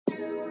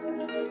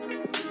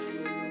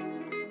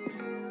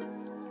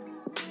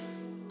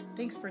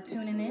Thanks for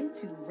tuning in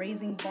to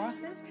Raising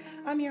Bosses.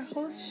 I'm your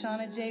host,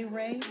 Shauna J.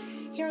 Ray.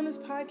 Here on this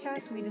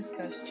podcast, we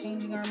discuss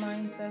changing our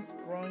mindsets,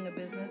 growing a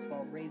business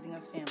while raising a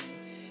family.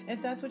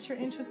 If that's what you're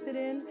interested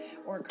in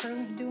or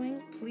currently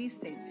doing, please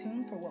stay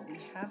tuned for what we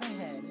have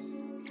ahead.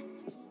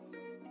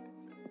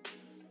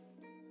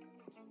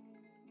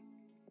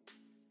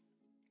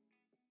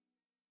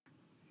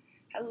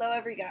 Hello,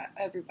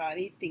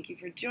 everybody. Thank you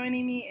for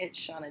joining me. It's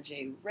Shauna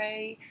J.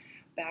 Ray,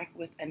 back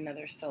with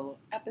another solo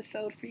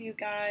episode for you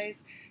guys.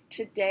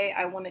 Today,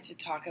 I wanted to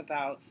talk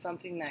about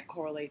something that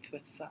correlates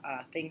with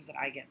things that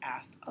I get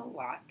asked a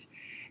lot,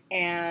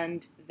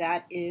 and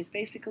that is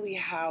basically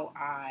how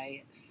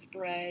I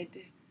spread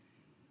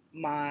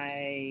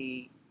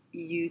my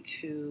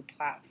YouTube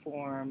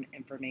platform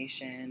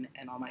information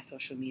and all my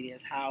social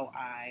medias, how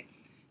I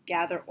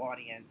gather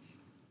audience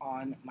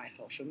on my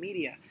social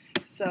media.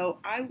 So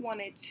I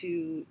wanted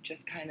to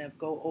just kind of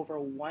go over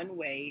one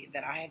way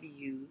that I have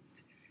used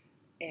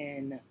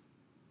in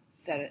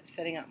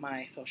setting up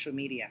my social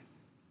media.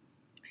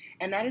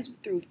 And that is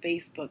through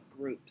Facebook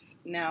groups.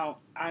 Now,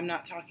 I'm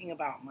not talking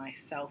about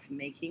myself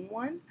making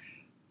one.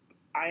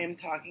 I am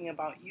talking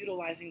about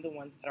utilizing the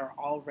ones that are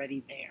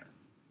already there.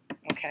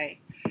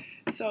 Okay?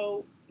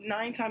 So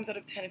 9 times out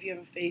of 10, if you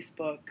have a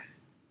Facebook,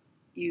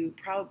 you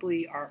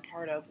probably are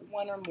part of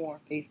one or more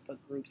Facebook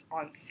groups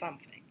on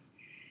something.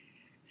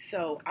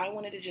 So I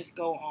wanted to just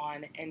go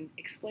on and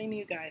explain to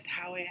you guys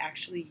how I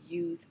actually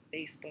use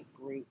Facebook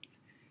groups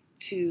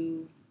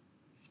to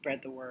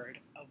spread the word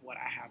of what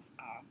I have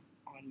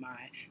on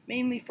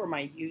mainly for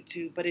my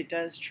YouTube, but it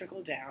does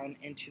trickle down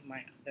into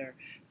my other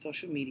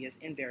social medias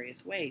in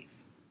various ways.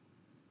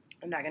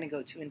 I'm not going to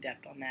go too in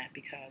depth on that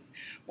because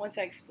once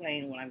I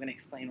explain what I'm going to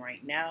explain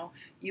right now,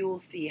 you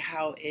will see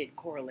how it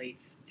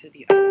correlates to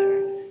the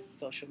other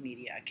social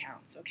media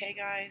accounts. Okay,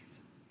 guys?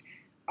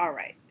 All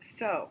right.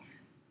 So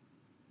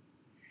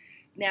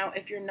now,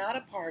 if you're not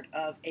a part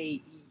of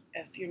a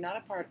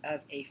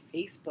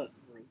Facebook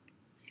group,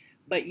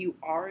 but you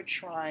are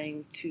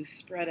trying to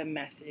spread a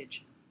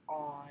message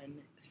on,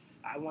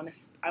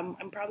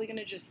 I'm probably going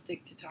to just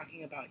stick to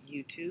talking about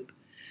YouTube.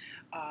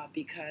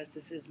 Because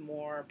this is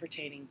more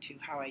pertaining to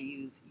how I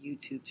use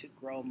YouTube to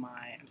grow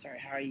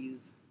how I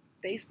use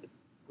Facebook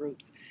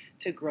groups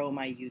to grow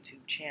my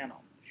YouTube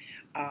channel.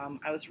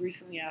 I was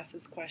recently asked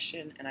this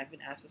question, and I've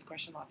been asked this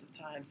question lots of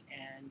times,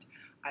 and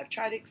I've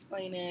tried to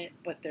explain it,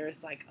 but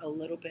there's like a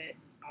little bit,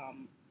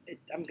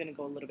 I'm going to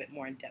go a little bit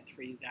more in depth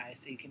for you guys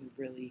so you can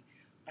really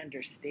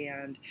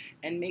understand,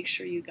 and make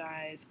sure you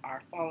guys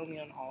are following me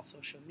on all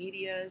social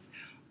medias.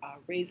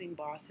 Raising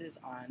Bosses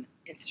on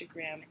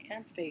Instagram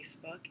and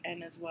Facebook,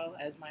 and as well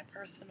as my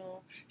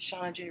personal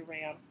Shauna J.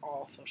 Ray on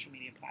all social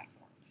media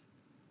platforms.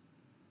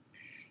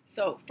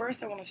 So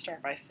first I want to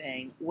start by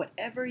saying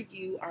whatever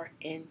you are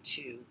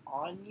into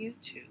on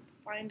YouTube,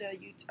 find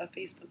a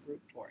Facebook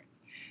group for it.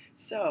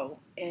 So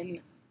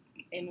in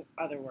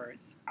other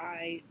words,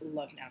 I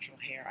love natural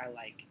hair. I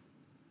like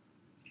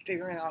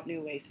figuring out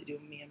new ways to do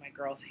me and my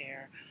girls'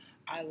 hair.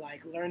 I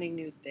like learning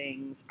new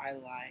things. I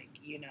like,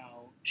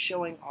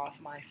 showing off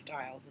my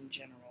styles in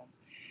general.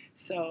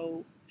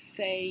 So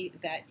say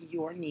that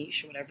your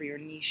niche, whatever your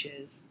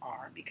niches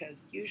are, because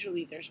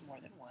usually there's more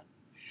than one,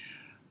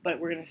 but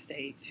we're going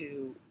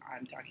to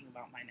I'm talking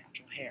about my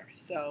natural hair.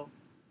 So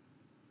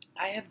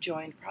I have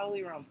joined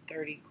probably around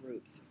 30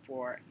 groups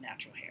for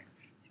natural hair.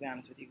 To be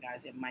honest with you guys,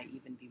 it might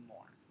even be more.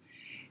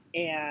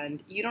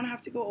 And you don't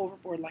have to go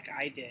overboard like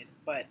I did,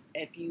 but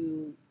if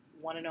you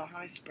want to know how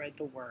I spread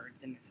the word,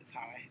 then this is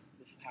how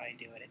I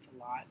do it. It's a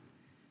lot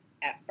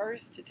at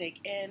first to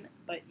take in,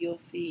 but you'll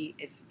see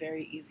it's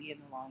very easy in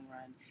the long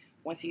run.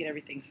 Once you get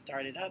everything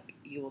started up,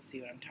 you will see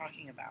what I'm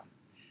talking about.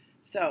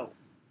 So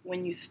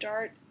when you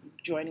start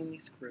joining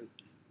these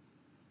groups,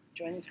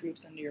 join these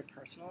groups under your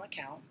personal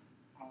account,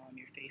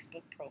 your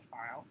Facebook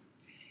profile,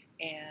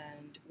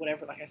 and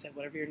whatever, like I said,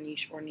 whatever your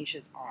niche or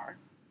niches are,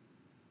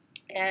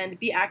 and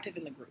be active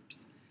in the groups.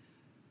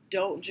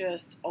 Don't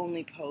just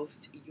only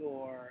post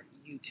your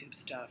YouTube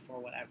stuff or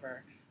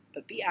whatever,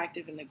 but be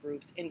active in the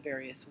groups in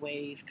various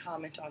ways.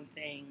 Comment on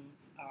things.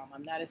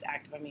 I'm not as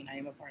active. I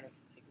am a part of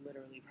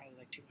literally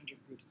probably 200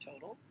 groups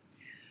total.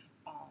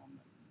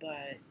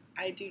 But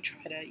I do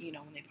try to,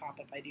 when they pop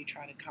up, I do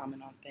try to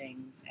comment on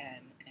things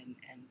and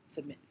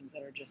submit things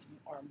that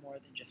are more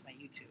than just my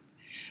YouTube.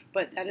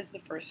 But that is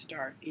the first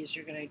start, is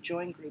you're going to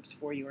join groups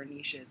for your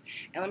niches.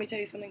 And let me tell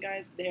you something,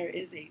 guys. There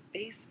is a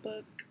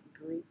Facebook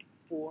group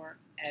for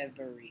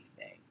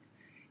everything.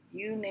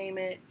 You name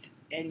it,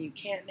 and you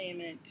can't name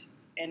it,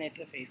 and it's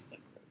a Facebook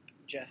group.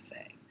 Just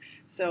saying.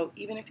 So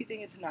even if you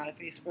think it's not a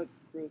Facebook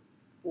group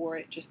for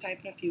it, just type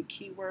in a few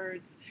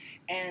keywords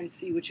and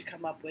see what you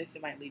come up with.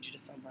 It might lead you to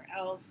somewhere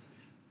else,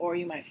 or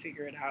you might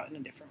figure it out in a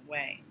different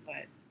way,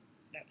 but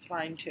that's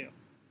fine too.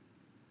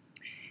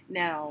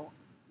 Now,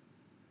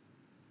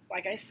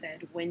 like I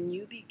said, when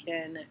you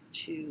begin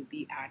to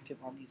be active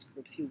on these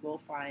groups, you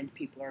will find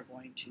people are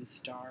going to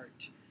start,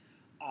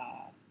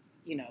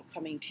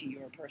 coming to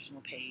your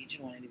personal page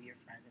and wanting to be your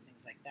friend and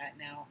things like that.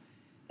 Now,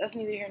 that's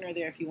neither here nor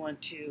there if you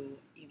want to,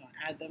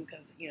 add them,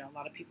 because a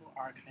lot of people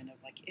are kind of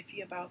like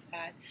iffy about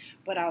that.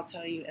 But I'll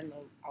tell you in the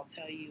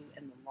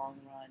long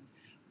run,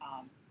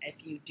 if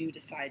you do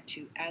decide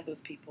to add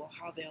those people,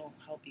 how they'll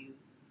help you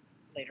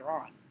later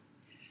on.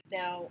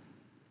 Now,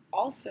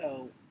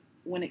 also,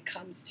 when it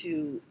comes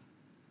to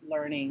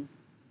learning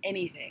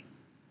anything,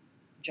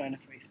 join a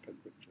Facebook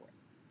group for it.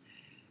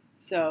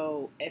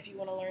 So if you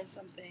want to learn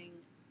something,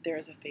 there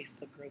is a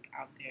Facebook group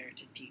out there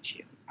to teach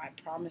you. I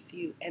promise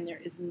you, and there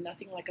is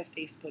nothing like a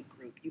Facebook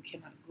group. You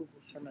cannot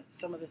Google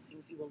some of the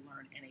things you will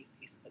learn in a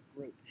Facebook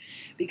group,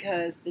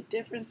 because the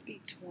difference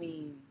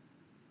between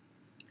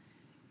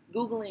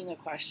Googling a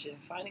question,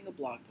 finding a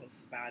blog post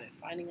about it,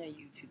 finding a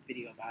YouTube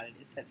video about it,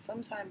 is that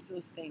sometimes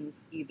those things,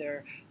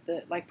 either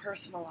the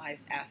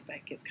personalized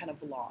aspect gets kind of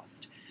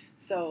lost.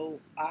 So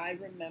I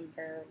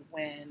remember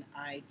when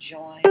I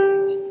joined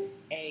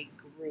a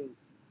group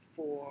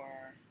for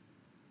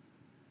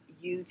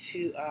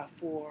YouTube,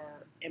 for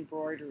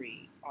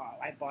embroidery.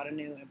 I bought a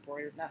new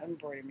not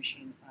embroidery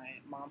machine. My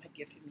mom had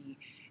gifted me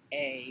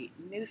a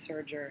new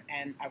serger,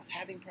 and I was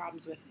having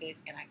problems with it,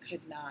 and I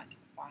could not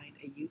find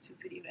a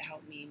YouTube video to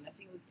help me.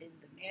 Nothing was in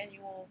the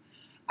manual.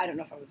 I don't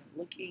know if I wasn't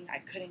looking. I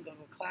couldn't go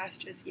to a class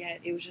just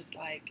yet. It was just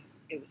like,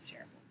 it was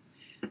terrible.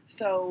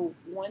 So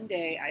one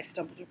day I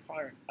stumbled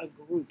upon a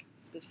group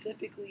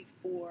specifically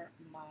for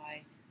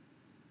my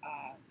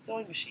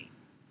sewing machine.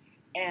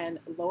 And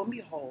lo and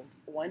behold,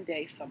 one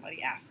day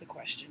somebody asked the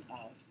question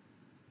of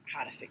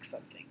how to fix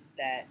something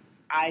that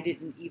I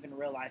didn't even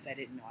realize I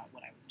didn't know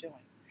what I was doing.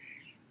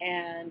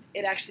 And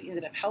it actually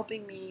ended up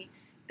helping me.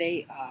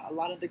 A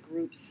lot of the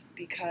groups,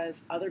 because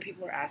other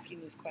people are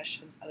asking these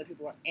questions, other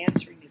people are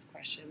answering these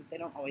questions, they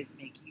don't always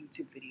make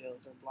YouTube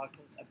videos or blog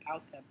posts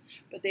about them,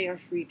 but they are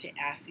free to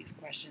ask these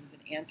questions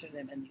and answer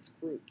them in these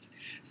groups.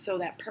 So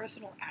that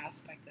personal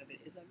aspect of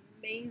it is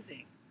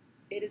amazing.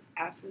 It is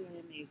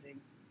absolutely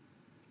amazing.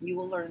 You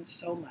will learn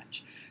so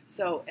much.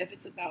 So if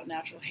it's about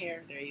natural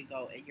hair, there you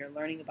go. And you're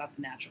learning about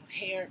the natural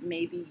hair.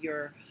 Maybe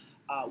you're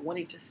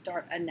wanting to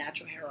start a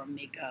natural hair or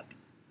makeup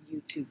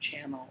YouTube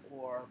channel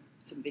or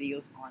some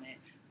videos on it,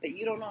 but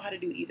you don't know how to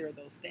do either of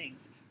those things.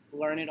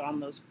 Learn it on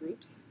those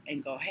groups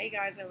and go, hey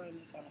guys, I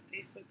learned this on a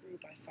Facebook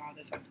group. I saw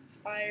this, I was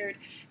inspired,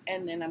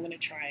 and then I'm going to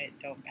try it.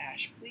 Don't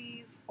bash,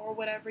 please, or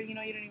whatever. You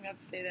don't even have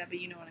to say that, but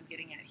you know what I'm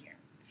getting at here.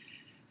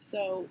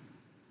 So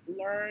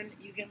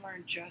you can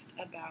learn just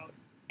about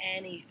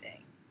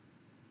anything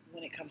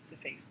when it comes to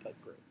Facebook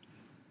groups.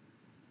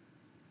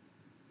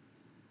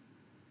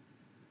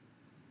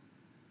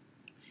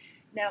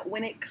 Now,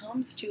 when it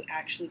comes to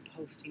actually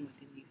posting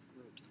within these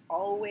groups,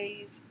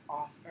 always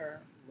offer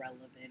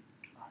relevant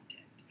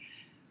content.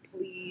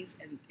 Please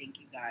and thank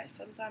you guys.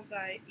 Sometimes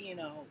I,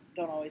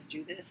 don't always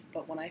do this,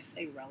 but when I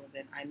say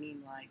relevant, I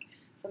mean like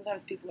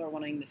sometimes people are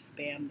wanting to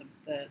spam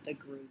the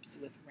groups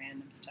with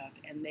random stuff,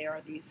 and there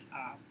are these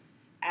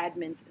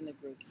admins in the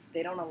groups.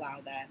 They don't allow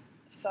that.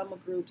 Some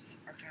groups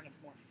are kind of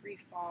more free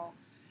fall,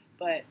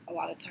 but a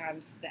lot of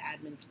times the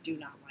admins do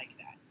not like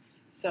that.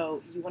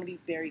 So you want to be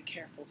very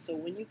careful. So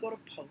when you go to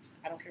post,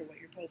 I don't care what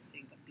you're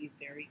posting, but be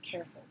very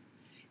careful.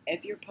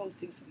 If you're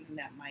posting something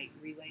that might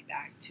relay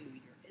back to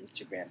your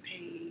Instagram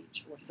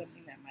page or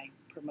something that might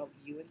promote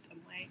you in some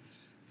way,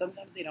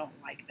 sometimes they don't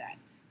like that.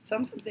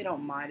 Sometimes they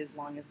don't mind as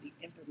long as the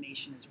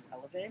information is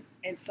relevant,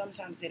 and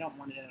sometimes they don't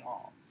want it at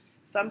all.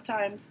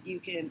 Sometimes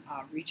you can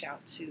reach out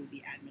to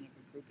the admin of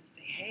a group and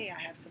say, hey, I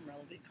have some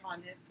relevant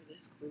content for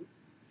this group.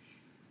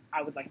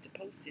 I would like to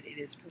post it.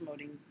 It is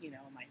promoting,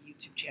 my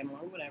YouTube channel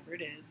or whatever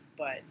it is,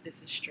 but this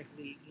is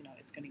strictly,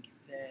 it's going to give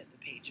the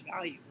page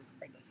value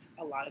regardless.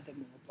 A lot of them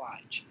will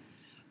oblige.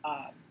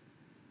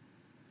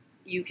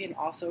 You can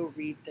also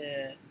read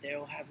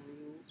they'll have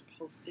rules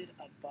posted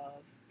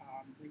above.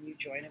 When you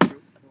join a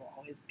group, there will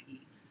always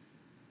be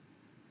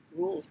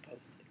rules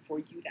posted for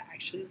you to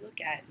actually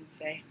look at and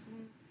say,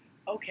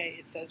 okay,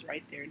 it says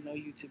right there, no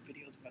YouTube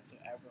videos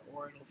whatsoever,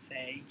 or it'll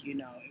say,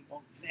 it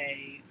won't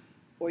say,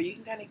 or you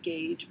can kind of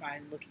gauge by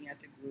looking at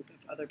the group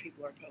if other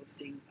people are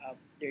posting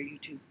their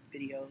YouTube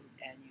videos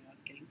and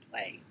it's getting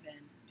play,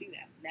 then do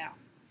that.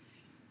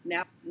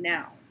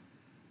 Now,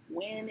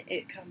 when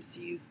it comes to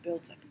you've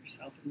built up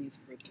yourself in these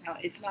groups, now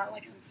it's not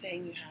like I'm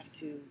saying you have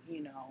to,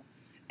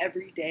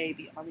 every day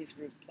be on these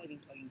groups plugging.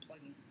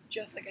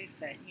 Just like I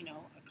said,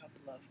 a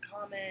couple of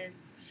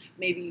comments,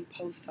 maybe you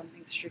post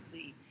something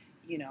strictly,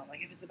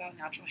 like if it's about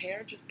natural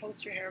hair, just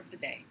post your hair of the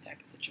day type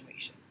of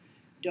situation.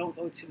 Don't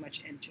go too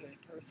much into it.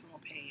 Personal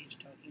page,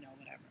 don't,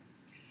 whatever.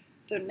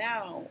 So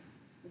now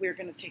we're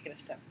going to take it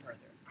a step further.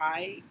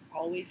 I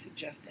always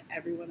suggest to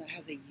everyone that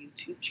has a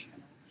YouTube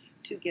channel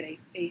to get a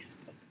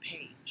Facebook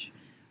page.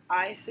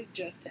 I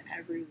suggest to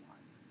everyone,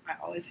 I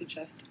always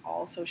suggest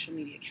all social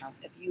media accounts,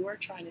 if you are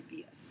trying to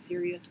be a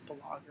serious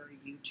blogger,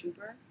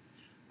 YouTuber,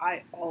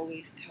 I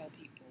always tell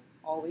people,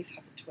 always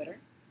have a Twitter,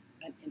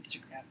 an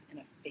Instagram, and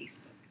a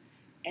Facebook.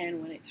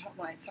 And when I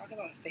talk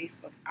about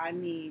Facebook, I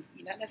mean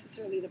not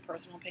necessarily the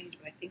personal page,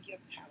 but I think you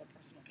have to have a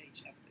personal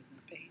page to have a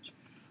business page.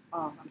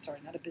 I'm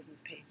sorry, not a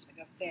business page,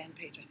 like a fan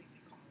page, I think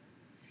they call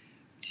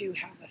it. To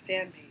have a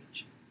fan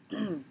page,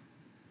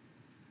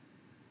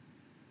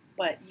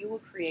 But you will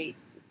create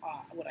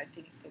what I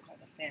think is still called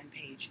a fan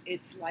page.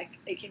 It's like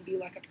it can be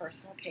like a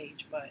personal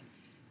page, but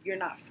you're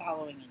not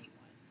following anyone.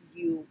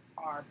 You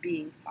are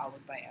being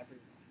followed by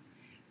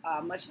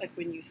everyone. Much like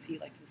when you see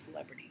like the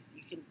celebrities,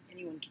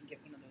 anyone can get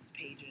one of those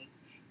pages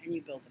and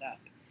you build it up.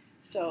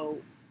 So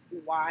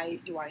why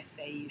do I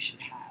say you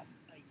should have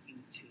a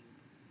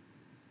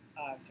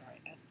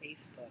a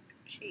Facebook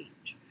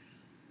page?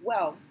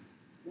 Well,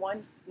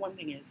 one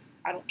thing is,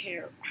 I don't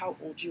care how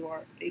old you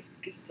are,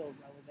 Facebook is still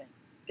relevant.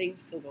 Things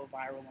still go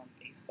viral on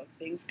Facebook.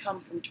 Things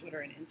come from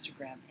Twitter and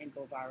Instagram and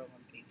go viral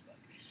on Facebook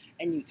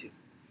and YouTube.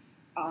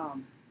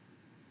 Um,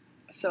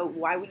 so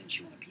why wouldn't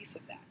you want a piece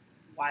of that?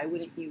 Why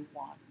wouldn't you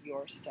want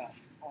your stuff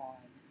on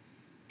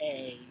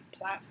a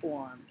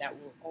platform that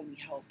will only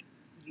help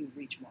you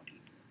reach more people?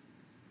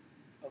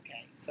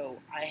 Okay, so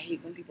I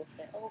hate when people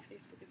say, oh,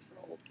 Facebook is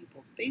for old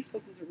people.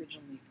 Facebook was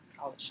originally for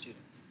college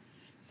students.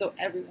 So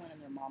everyone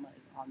and their mama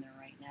is on there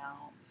right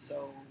now.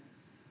 So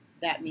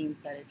that means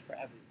that it's for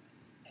everyone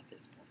at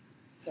this point.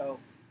 So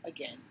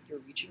again, you're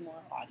reaching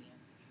more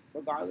audience,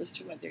 regardless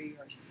to whether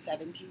you're a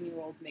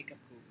 17-year-old makeup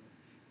guru.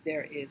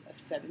 There is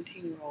a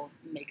 17-year-old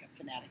makeup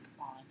fanatic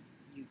on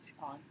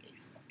YouTube, on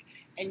Facebook,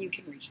 and you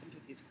can reach them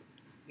through these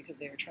groups because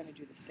they are trying to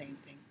do the same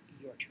thing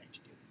you're trying to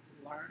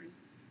do: learn,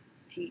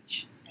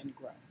 teach, and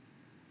grow.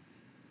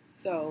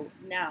 So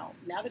now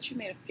that you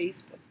made a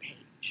Facebook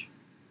page,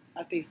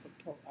 a Facebook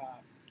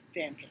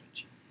fan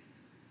page,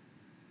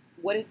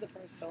 what is the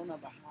persona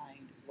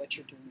behind what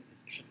you're doing with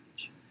this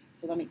page?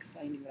 So let me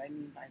explain to you what I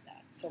mean by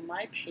that. So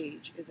my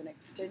page is an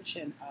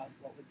extension of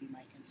what would be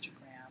my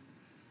Instagram.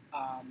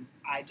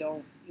 I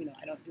don't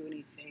do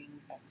anything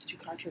that's too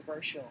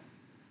controversial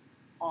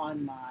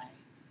on my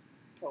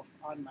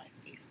on my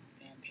Facebook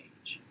fan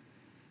page,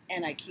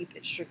 and I keep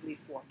it strictly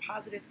for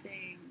positive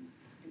things,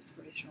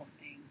 inspirational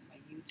things, my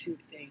YouTube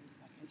things,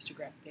 my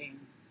Instagram things,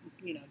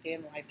 day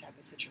in the life type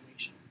of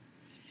situations.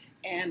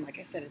 And like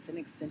I said, it's an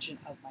extension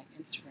of my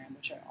Instagram,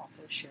 which I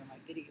also share my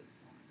videos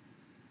on.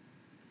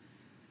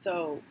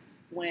 So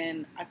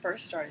when I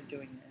first started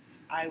doing this,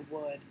 I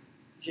would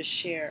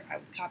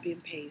copy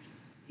and paste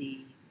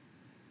the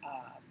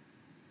uh,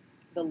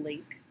 the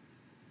link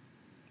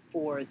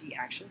for the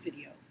actual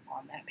video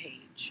on that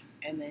page,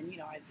 and then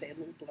I'd say a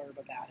little blurb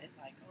about it,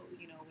 like, oh,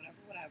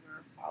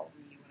 whatever, follow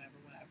me,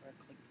 whatever,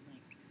 click the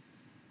link,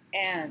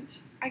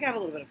 and I got a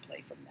little bit of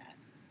play from that.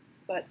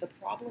 But the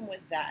problem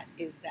with that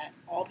is that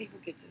all people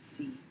get to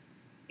see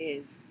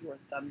is your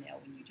thumbnail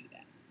when you do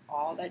that.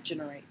 All that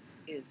generates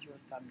is your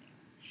thumbnail.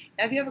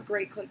 Now, if you have a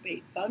great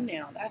clickbait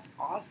thumbnail, that's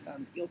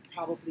awesome. You'll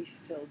probably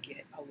still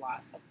get a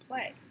lot of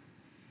play.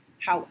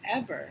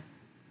 However,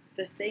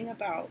 the thing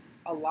about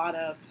a lot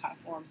of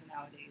platforms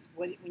nowadays,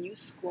 when you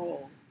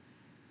scroll,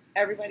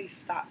 everybody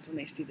stops when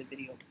they see the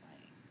video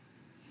playing.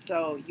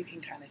 So you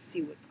can kind of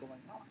see what's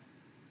going on,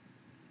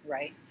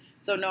 right?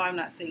 So no, I'm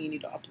not saying you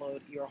need to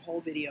upload your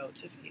whole video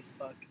to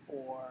Facebook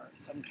or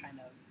some kind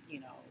of,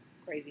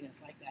 craziness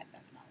like that.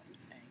 That's not what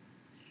I'm saying.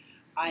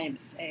 I am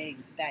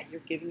saying that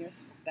you're giving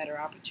yourself better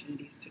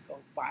opportunities to go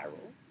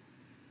viral,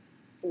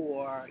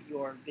 for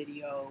your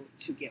video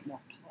to get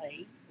more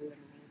play, literal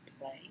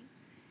play.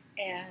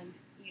 And,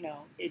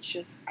 it's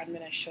just, I'm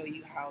going to show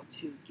you how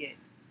to get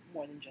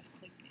more than just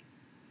clickbait.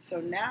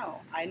 So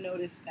now I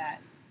noticed that,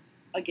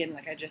 again,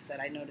 like I just said,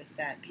 I noticed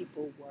that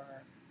people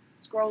were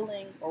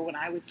scrolling, or when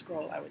I would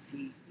scroll, I would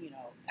see,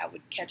 that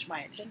would catch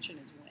my attention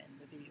is when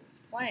the video was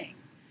playing.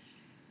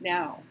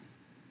 Now,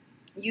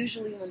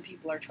 usually when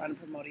people are trying to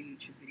promote a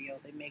YouTube video,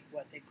 they make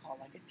what they call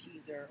like a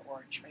teaser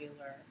or a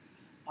trailer,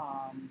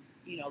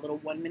 a little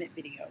 1 minute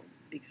video,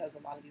 because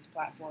a lot of these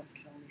platforms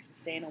can only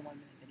sustain a 1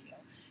 minute video.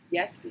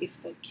 Yes,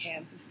 Facebook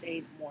can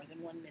sustain more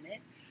than 1 minute.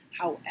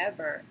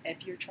 However,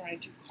 if you're trying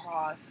to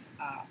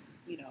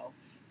you know,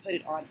 put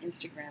it on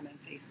Instagram and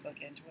Facebook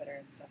and Twitter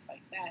and stuff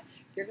like that,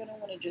 you're going to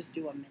want to just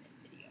do a minute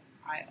video.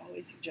 I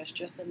always suggest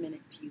just a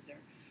minute teaser.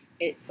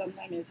 It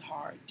sometimes is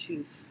hard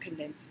to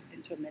condense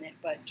into a minute,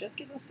 but just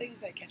get those things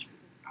that catch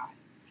people's eye.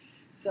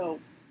 So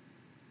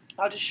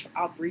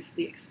I'll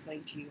briefly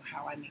explain to you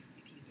how I make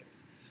my teasers.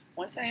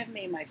 Once I have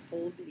made my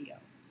full video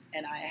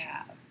and I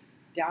have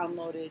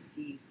downloaded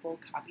the full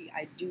copy,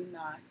 I do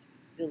not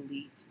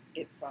delete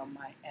it from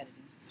my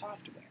editing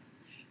software.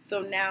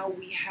 So now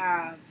we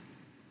have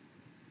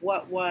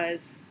what was,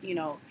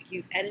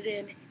 you've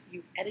edited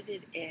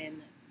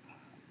in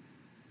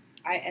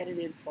I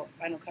edited for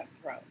Final Cut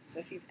Pro. So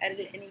if you've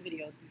edited any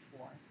videos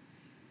before,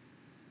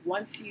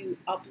 once you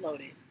upload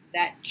it,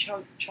 that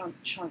chunk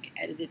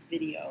edited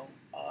video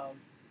of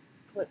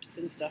clips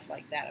and stuff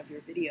like that of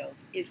your videos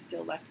is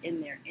still left in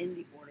there in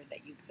the order that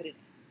you put it in.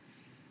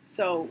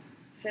 So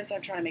since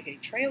I'm trying to make a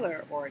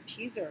trailer or a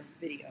teaser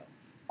video,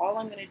 all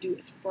I'm going to do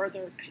is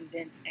further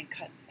condense and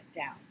cut that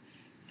down.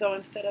 So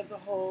instead of the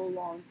whole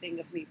long thing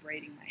of me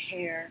braiding my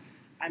hair,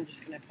 I'm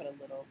just going to put a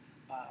little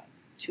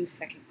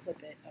 2-second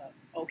clip it of,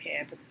 okay,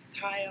 I put this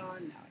tie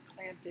on, now I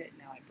clamped it,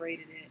 now I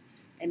braided it,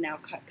 and now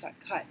cut.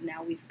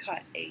 Now we've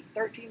cut a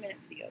 13-minute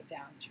video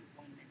down to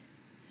 1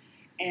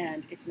 minute.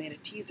 and it's made a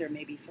teaser,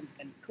 maybe some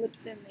funny clips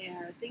in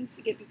there, things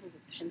to get people's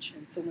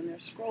attention. So when they're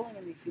scrolling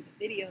and they see the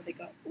video, they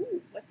go,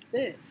 "Ooh, what's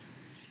this?"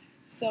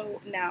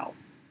 So now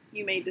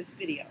you made this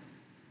video.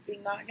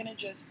 You're not going to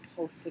just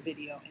post the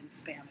video in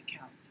spam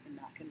accounts. You're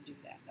not going to do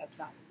that. That's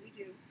not what we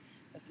do.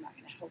 That's not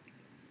going to help you.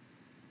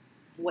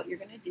 What you're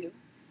going to do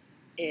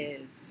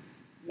is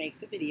make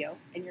the video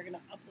and you're going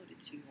to upload it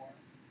to your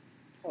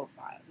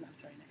profile. I'm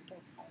sorry, not your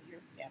profile,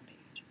 your fan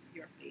page,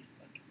 your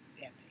Facebook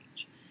fan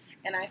page.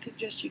 And I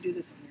suggest you do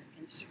this on your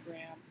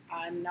Instagram.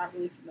 I'm not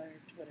really familiar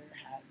if Twitter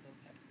has those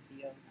type of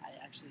videos. I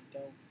actually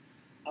don't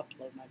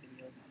upload my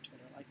videos on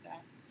Twitter like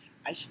that.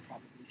 I should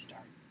probably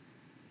start.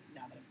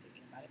 Now that I'm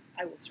thinking about it,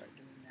 I will start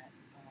doing that.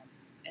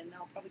 And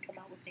I'll probably come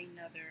out with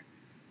another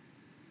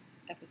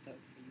episode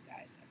for you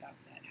guys about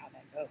that, how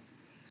that goes.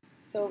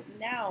 So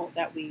now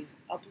that we've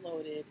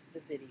uploaded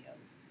the video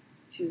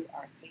to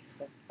our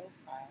Facebook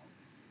profile,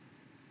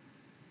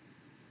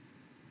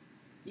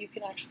 you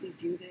can actually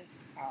do this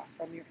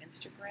from your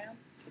Instagram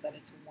so that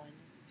it's one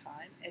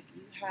time. If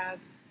you have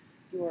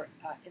your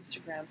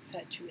Instagram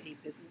set to a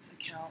business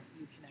account,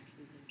 you can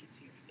actually link it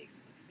to your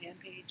Facebook fan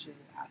page. It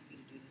will ask you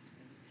to do this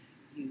when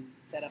you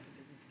set up a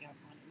business account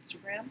on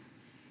Instagram.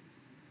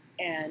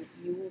 And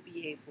you will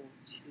be able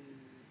to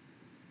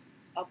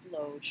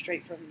upload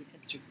straight from your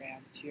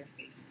Instagram to your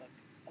Facebook.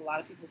 A lot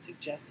of people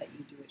suggest that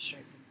you do it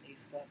straight from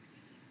Facebook.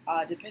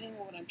 Depending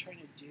on what I'm trying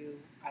to do,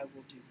 I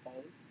will do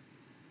both.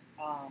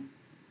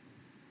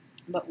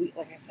 But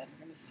like I said,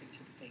 we're going to stick to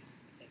the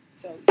Facebook thing.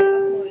 So you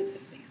upload it to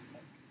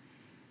Facebook,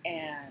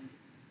 and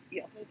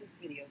you upload this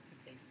video to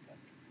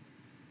Facebook,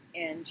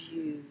 and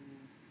you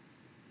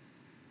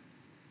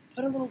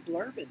put a little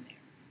blurb in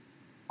there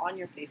on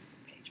your Facebook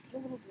page. Put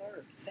a little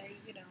blurb. Say,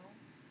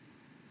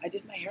 I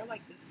did my hair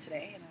like this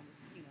today, and I was,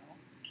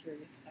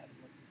 curious how it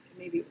looks.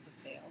 Maybe it was a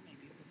fail,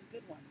 maybe it was a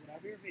good one.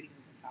 Whatever your video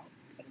is about,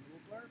 put a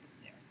little blurb in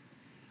there.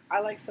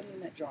 I like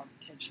something that draws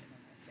attention when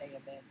I say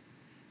a bit.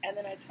 And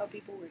then I tell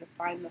people where to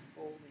find the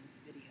full-length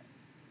video.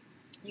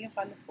 You can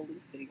find the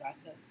full-length video at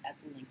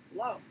the link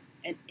below.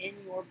 And in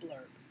your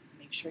blurb,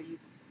 make sure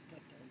you put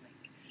the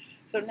link.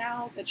 So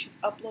now that you've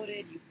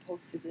uploaded, you've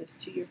posted this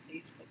to your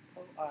Facebook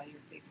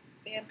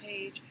fan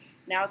page.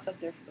 Now it's up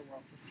there for the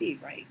world to see,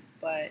 right?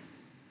 But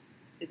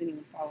is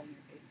anyone following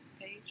your Facebook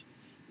page?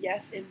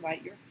 Yes,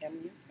 invite your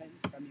family and friends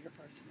from your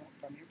personal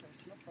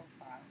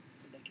profile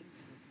so they can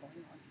see what's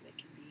going on, so they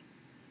can be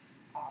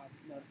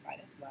notified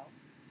as well.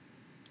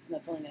 And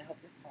that's only going to help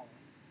your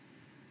following.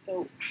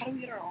 So how do we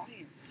get our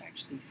audience to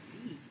actually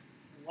see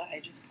what I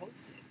just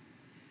posted?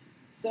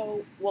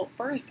 So, well,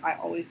 first, I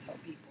always tell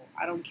people,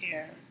 I don't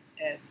care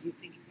if you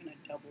think you're going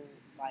to double,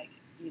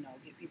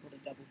 get people to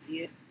double see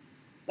it,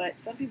 but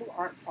some people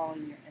aren't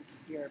following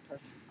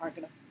aren't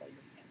going to follow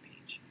your fan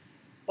page,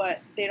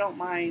 but they don't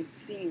mind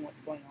seeing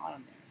what's going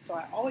on there. So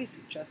I always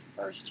suggest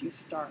first you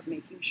start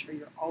making sure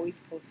you're always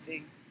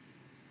posting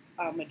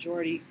a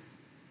majority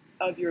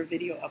of your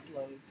video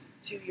uploads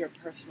to your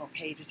personal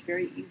page. It's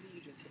very easy.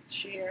 You just hit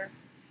share,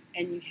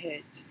 and you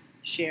hit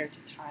share to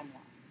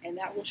timeline, and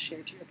that will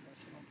share to your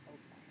personal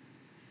profile.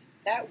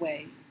 That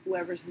way,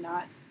 whoever's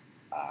not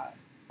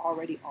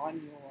already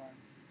on your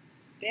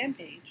fan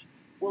page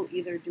will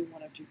either do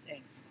one of two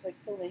things: click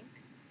the link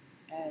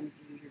and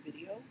view your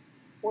video,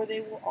 or they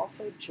will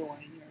also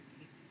join your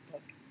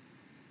Facebook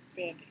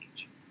fan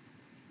page.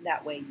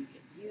 That way you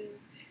get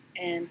views,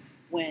 and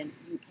when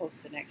you post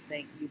the next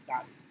thing, you've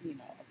got,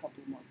 a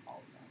couple more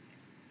followers on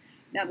there.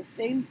 Now the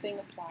same thing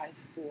applies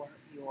for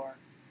your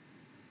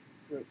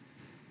groups.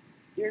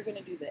 You're going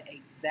to do the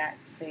exact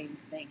same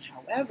thing.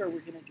 However,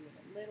 we're going to do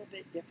it a little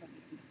bit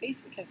differently.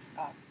 Facebook has,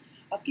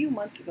 a few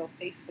months ago,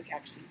 Facebook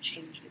actually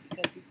changed it,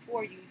 because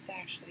before you used to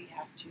actually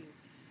have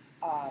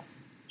to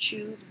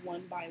choose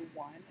one by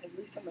one, at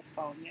least on the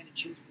phone, you had to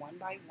choose one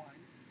by one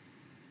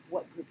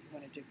what group you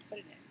wanted to put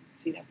it in.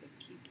 So you'd have to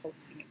keep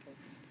posting it.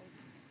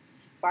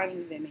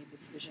 Finally, they made the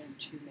decision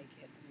to make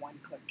it one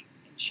click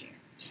and share.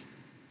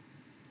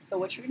 So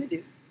what you're going to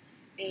do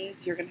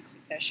is you're going to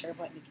click that share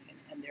button again,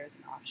 and there's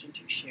an option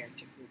to share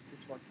to groups.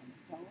 This works on the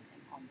phone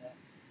and on the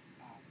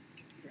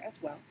computer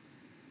as well.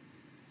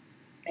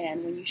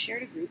 And when you share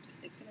to groups,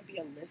 it's going to be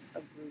a list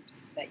of groups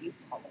that you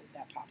follow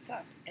that pops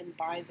up. And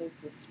by those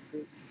list of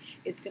groups,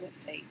 it's going to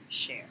say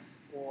share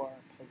or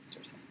post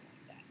or something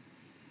like that.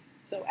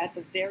 So at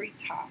the very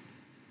top,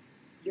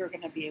 you're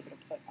going to be able to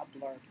put a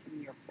blurb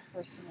from your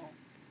personal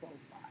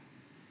profile,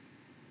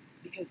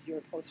 because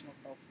your personal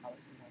profile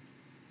is the one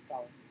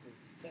following the group.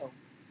 So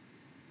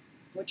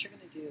what you're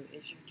going to do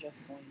is you're just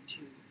going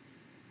to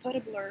put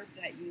a blurb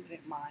that you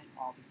wouldn't mind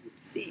all the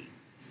groups seeing.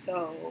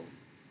 So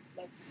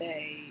let's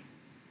say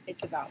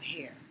it's about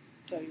hair.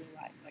 So you're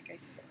like I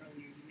said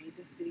earlier, you made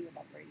this video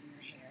about braiding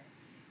your hair,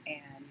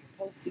 and you're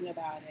posting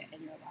about it,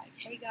 and you're like,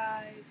 hey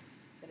guys,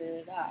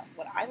 da-da-da-da.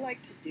 What I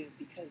like to do,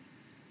 because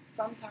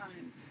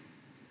sometimes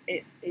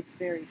it's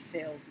very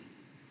salesy,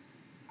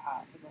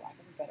 for the lack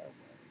of a better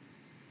word.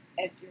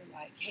 If you're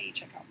like, hey,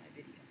 check out my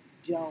video.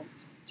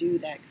 Don't do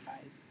that,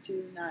 guys.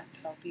 Do not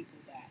tell people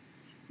that.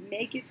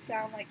 Make it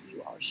sound like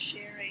you are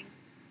sharing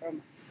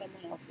from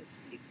someone else's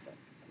Facebook,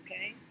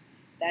 okay?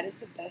 That is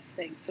the best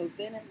thing. So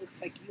then it looks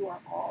like you are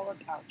all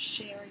about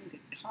sharing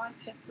good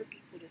content for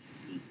people to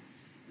see,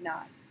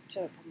 not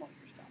to promote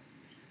yourself.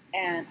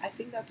 And I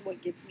think that's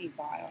what gets me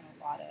by on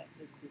a lot of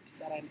the groups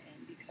that I'm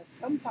in, because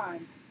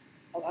sometimes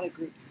a lot of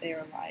groups,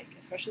 they're like,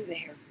 especially the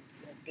hair groups,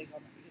 they're big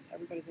on it because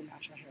everybody's a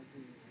natural hair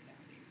guru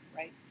nowadays,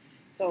 right?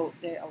 So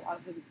a lot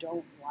of them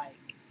don't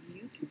like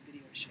YouTube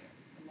video shares.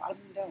 A lot of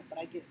them don't, but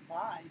I get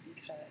by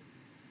because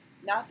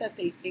not that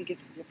they think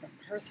it's a different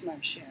person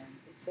I'm sharing,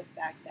 it's the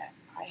fact that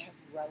I have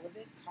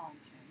relevant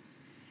content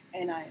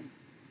and I'm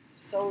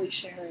solely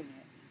sharing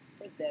it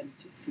for them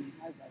to see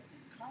my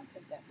relevant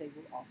content that they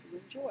will also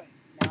enjoy.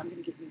 Now I'm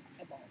going to get new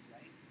eyeballs,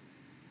 right?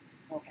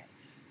 Okay,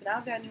 so now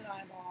I've got new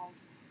eyeballs.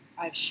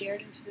 I've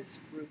shared into this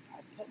group.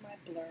 I've put my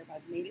blurb.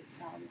 I've made it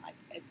sound like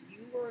if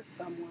you were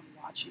someone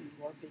watching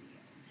your video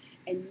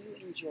and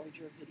you enjoyed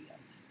your video,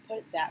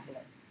 put that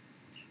blurb.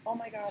 Oh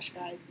my gosh,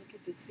 guys, look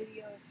at this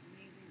video. It's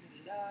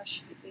amazing. Da da da.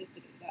 She did this.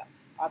 Da da da.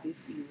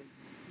 Obviously, you would,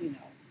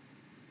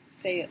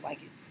 say it like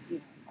it's,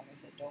 like I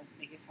said, don't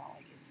make it sound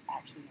like it's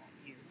actually not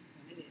you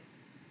when it is.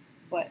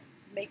 But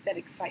make that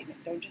excitement.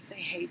 Don't just say,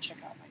 hey,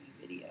 check out my new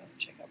video,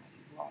 check out my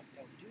new vlog.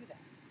 Don't do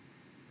that.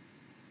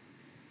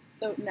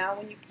 So now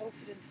when you post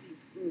it into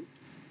these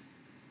groups,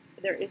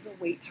 there is a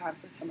wait time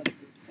for some of the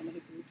groups. Some of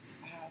the groups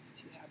have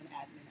to have an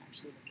admin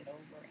actually look it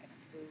over and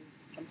approve.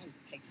 So sometimes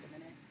it takes a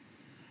minute.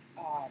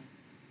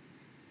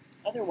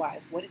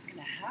 Otherwise, what is going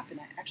to happen?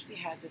 I actually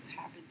had this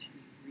happen to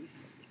me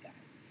recently, guys.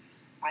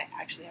 I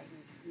actually had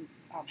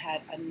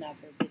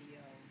another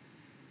video.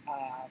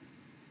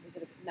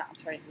 No, I'm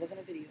sorry, it wasn't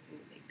a video. It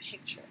was a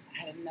picture.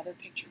 I had another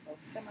picture go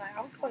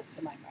I would call it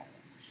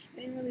semi-viral. It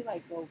didn't really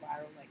like go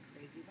viral, like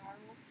crazy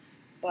viral,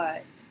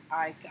 but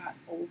I got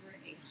over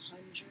 100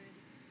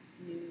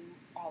 new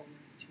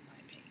followers to my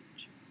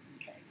page.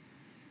 Okay,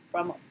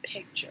 from a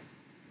picture.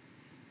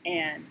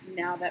 And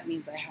now that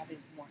means I'm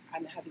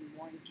having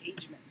more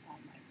engagement on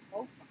my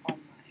profile, on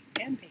my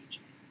fan page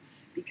now,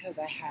 because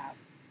I have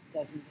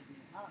dozens of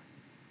new eyes.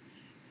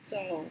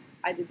 So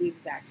I did the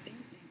exact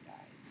same thing,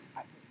 guys.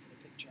 I posted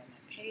a picture on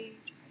my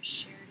page, I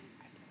shared it,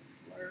 I put a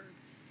blurb,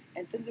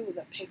 and since it was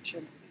a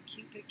picture, and it was a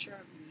cute picture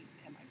of me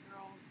and my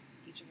girls,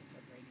 each of us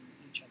are braiding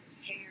each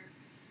other's hair.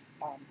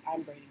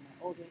 I'm braiding my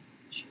oldest,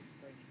 she's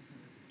braiding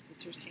her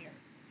sister's hair,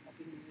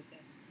 helping me with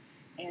it,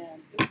 and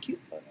it was a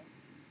cute photo.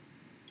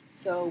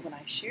 So when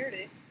I shared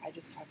it, I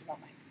just talked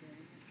about my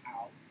experience of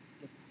how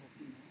difficult,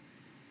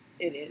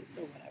 it is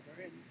or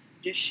whatever, and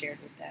just shared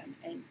with them,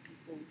 and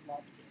people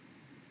loved it.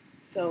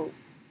 So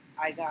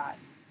I got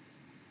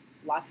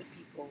lots of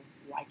people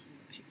liking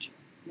the picture.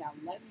 Now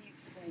let me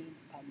explain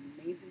an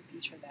amazing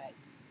feature that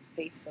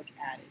Facebook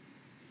added,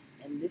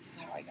 and this is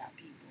how I got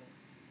people,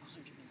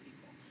 100 new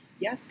people.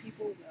 Yes,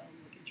 people will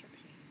look at your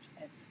page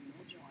and some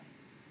will join,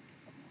 and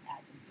some will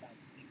add themselves,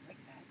 things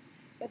like that.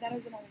 But that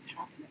doesn't always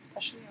happen,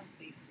 especially on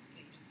Facebook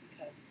pages,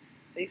 because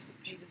Facebook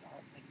pages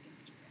are like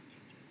Instagram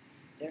pages.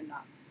 They're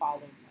not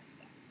followed like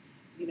that.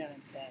 You know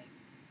what I'm saying?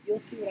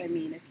 You'll see what I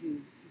mean if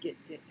you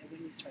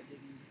when you start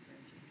digging deeper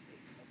into these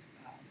Facebook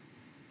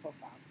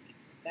profiles and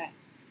things like that.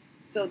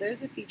 So there's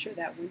a feature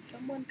that when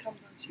someone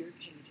comes onto your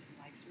page and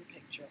likes your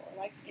picture or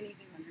likes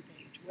anything on your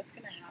page, what's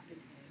going to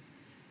happen is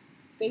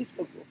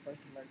Facebook will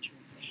first alert you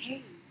and say,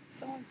 hey,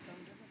 so-and-so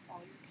doesn't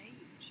follow your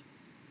page.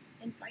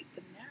 Invite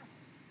them now.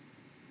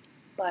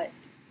 But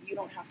you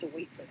don't have to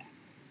wait for that.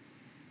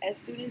 As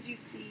soon as you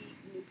see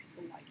new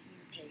people liking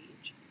your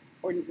page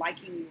or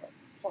liking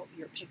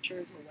your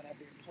pictures or whatever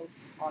your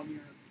posts on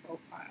your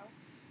profile,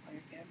 on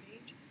your fan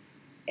page,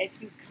 if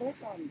you click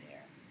on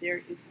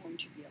there is going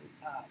to be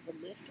the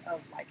list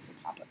of likes will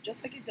pop up,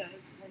 just like it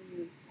does when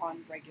you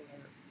on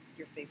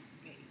your Facebook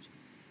page.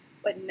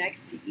 But next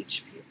to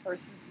each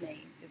person's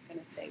name is going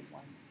to say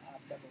one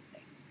of several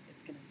things.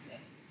 It's going to say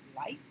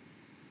liked,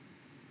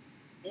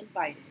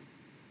 invited,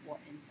 or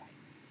invite.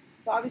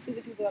 So obviously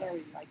the people that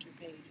already like your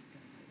page, it's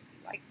going to say that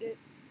they liked it.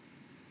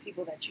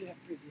 People that you have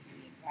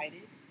previously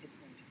invited, it's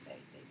going to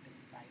say they've been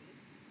invited.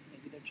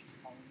 Maybe they're just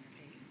following your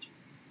page.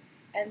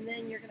 And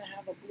then you're going to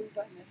have a blue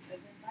button that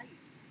says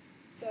invite.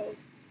 So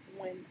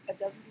when a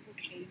dozen people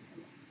came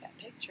and liked that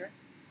picture,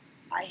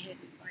 I hit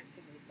invite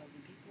to those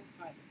dozen people.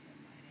 5 of them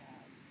might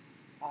have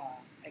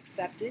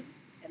accepted,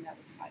 and that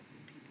was 5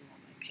 new people on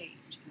my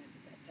page. And I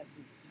did that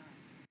dozens of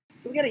times.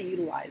 So we got to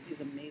utilize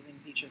these amazing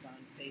features on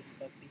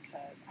Facebook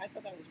because I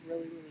thought that was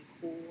really, really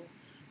cool.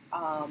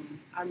 I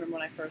remember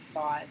when I first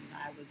saw it and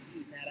I was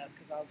eating that up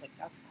because I was like,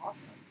 that's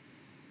awesome.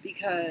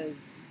 Because,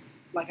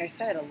 like I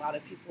said, a lot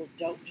of people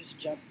don't just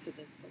jump to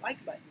the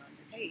like button on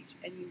your page.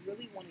 And you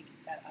really want to get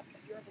that up.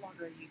 If you're a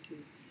blogger on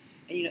YouTube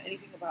and you know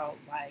anything about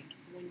like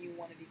when you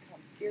want to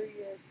become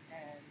serious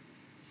and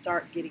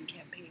start getting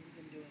campaigns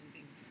and doing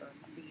things for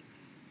money,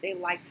 they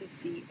like to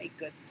see a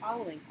good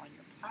following on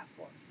your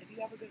platforms. If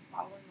you have a good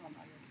following on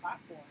all your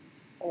platforms,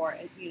 or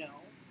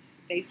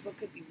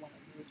Facebook could be one of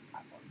those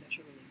platforms that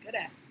you're really good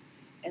at,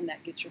 and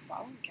that gets your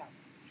following count.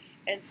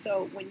 And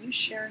so when you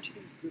share into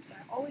these groups,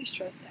 I always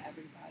stress to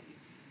everybody,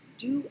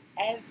 Do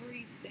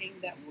everything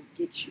that will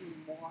get you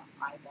more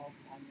eyeballs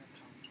on your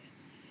content.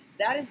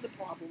 That is the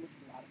problem with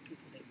a lot of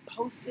people. They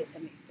post it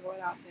and they throw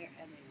it out there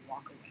and they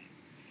walk away.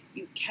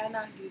 You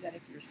cannot do that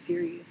if you're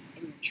serious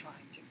and you're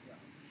trying to grow.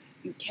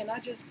 You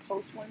cannot just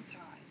post one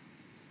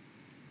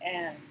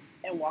time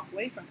and walk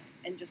away from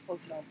it and just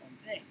post it on one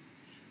thing.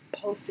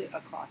 Post it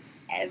across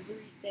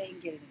everything,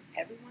 get it in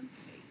everyone's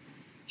face.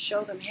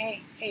 Show them,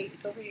 hey,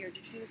 it's over here.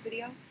 Did you see this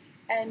video?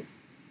 And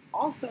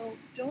also,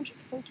 don't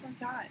just post one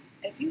time.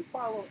 If you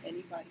follow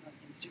anybody on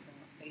Instagram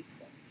or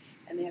Facebook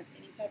and they have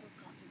any type of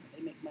content that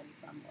they make money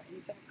from or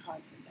any type of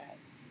content that,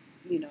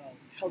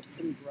 helps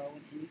them grow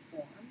in any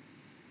form,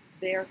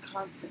 they're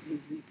constantly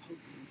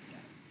reposting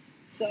stuff.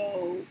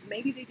 So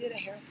maybe they did a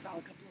hairstyle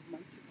a couple of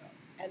months ago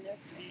and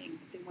they're saying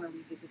that they want to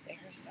revisit their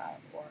hairstyle,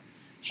 or,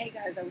 hey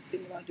guys, I was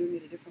thinking about doing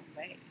it a different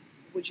way.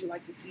 Would you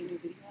like to see a new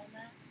video on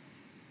that?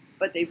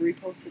 But they've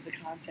reposted the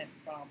content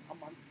from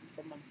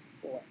months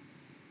before.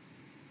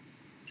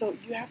 So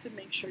you have to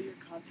make sure you're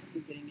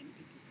constantly getting in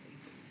people's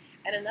faces.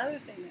 And another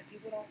thing that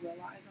people don't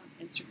realize on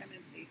Instagram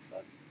and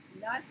Facebook,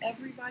 not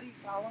everybody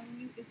following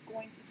you is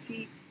going to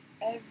see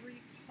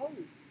every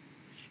post.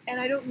 And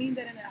I don't mean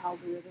that in an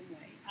algorithm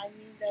way. I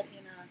mean that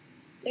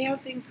they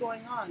have things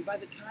going on. By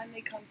the time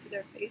they come to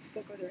their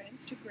Facebook or their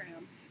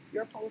Instagram,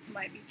 your post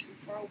might be too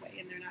far away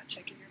and they're not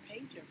checking your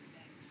page every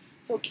day.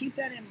 So keep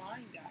that in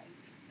mind, guys.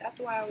 That's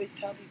why I always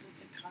tell people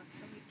to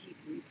constantly keep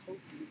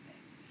reposting things.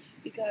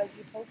 Because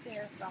you post a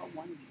hairstyle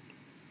one week,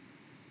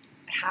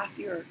 half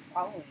your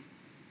following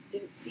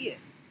didn't see it.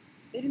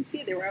 They didn't see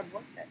it. They were at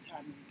work that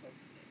time when you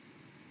posted it.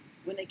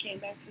 When they came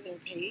back to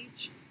their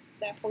page,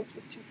 that post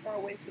was too far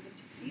away for them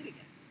to see it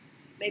again.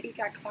 Maybe it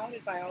got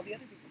clouded by all the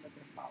other people that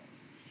they're following.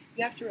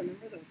 You have to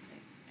remember those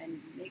things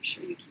and make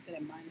sure you keep that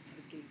in mind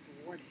instead of getting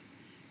bored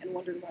and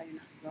wondering why you're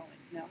not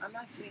growing. Now, I'm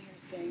not sitting here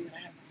saying that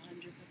I have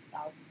hundreds of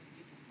thousands of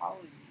people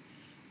following me,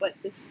 but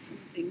this is some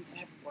things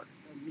that have worked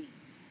for me.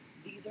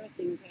 These are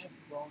things that have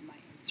grown my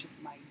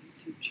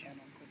YouTube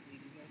channel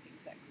quickly. These are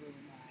things that grew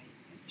my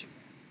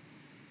Instagram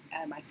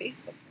and my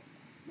Facebook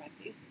profile, my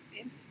Facebook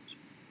fan page.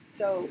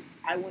 So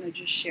I want to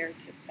just share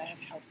tips that have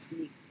helped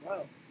me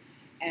grow.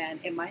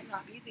 And it might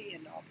not be the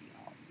end all be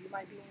all. You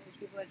might be one of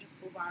those people that just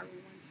go viral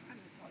one time.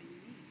 That's all you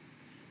need.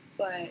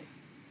 But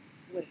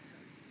would it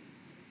hurt to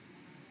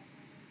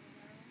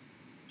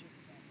just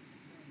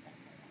throwing that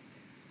part out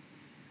there.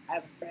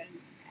 I have a friend,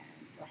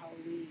 and for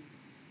Halloween,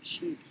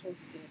 she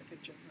posted a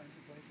picture of her and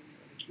her boyfriend. They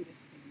were the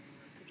cutest thing. They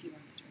were a Cookie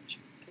Monster, and she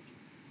was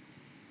cooking.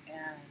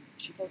 And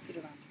she posted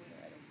it on Twitter.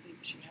 I don't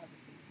think she has a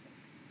Facebook.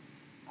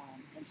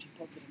 And she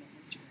posted it on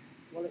Instagram.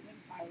 Well, it went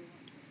viral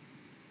on Twitter,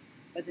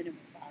 but then it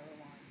went viral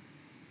on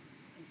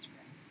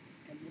Instagram,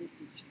 and then it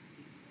reached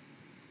Facebook.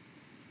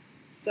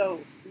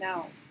 So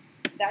now,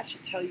 that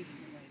should tell you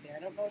something right there. I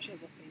don't know if she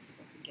has a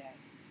Facebook again,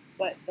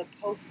 but the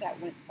post that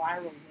went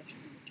viral was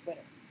from the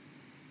Twitter.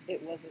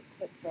 It was a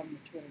clip from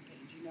the Twitter page.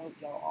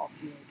 Y'all all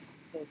see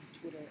those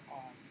Twitter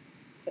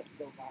clips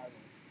go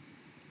viral,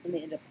 and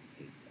they end up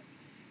on Facebook.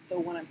 So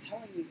what I'm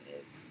telling you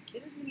is,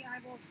 get as many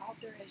eyeballs out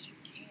there as you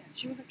can.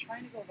 She wasn't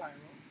trying to go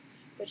viral,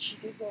 but she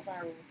did go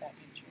viral with that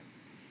picture.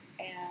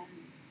 And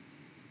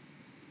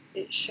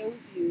it shows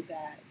you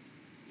that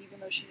even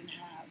though she didn't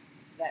have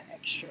that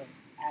extra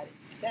added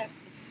step,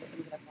 it still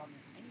ended up on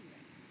there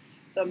anyway.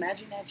 So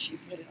imagine that she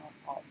put it on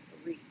all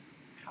three,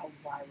 how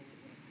viral it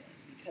would have been.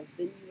 Because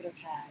then you would have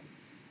had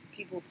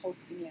people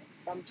posting it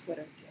from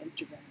Twitter to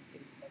Instagram and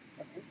Facebook,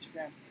 from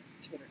Instagram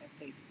to Twitter and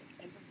Facebook,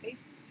 and from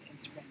Facebook to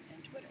Instagram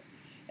and Twitter.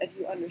 If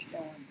you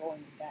understand where I'm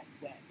going with that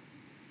web.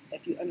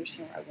 If you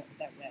understand where I went with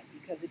that web.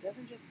 Because it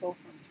doesn't just go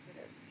from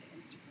Twitter to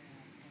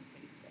Instagram and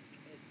Facebook.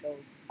 It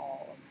goes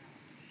all around.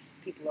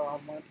 People are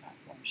on one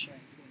platform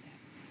sharing to the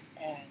next.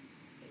 And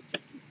it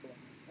just keeps going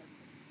in a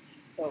circle.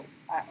 So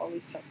I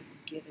always tell people,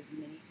 get as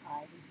many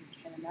eyes as you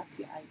can. And that's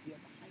the idea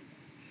behind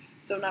this.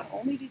 So not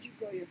only did you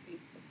grow your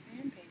Facebook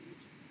fan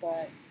page,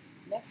 but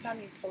next time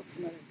you post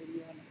another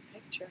video, another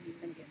picture, you're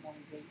going to get more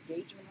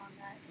engagement on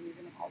that, and you're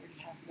going to already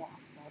have more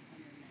eyeballs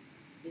on your next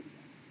video.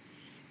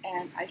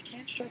 And I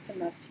can't stress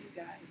enough to you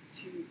guys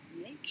to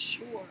make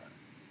sure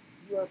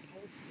you are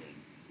posting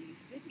these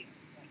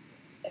videos like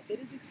this. If it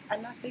is,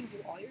 I'm not saying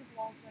do all your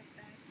vlogs like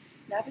that.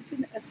 Now, if it's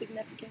a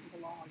significant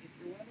vlog, if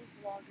you're one of those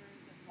vloggers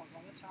that vlog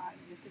all the time,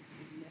 and it's a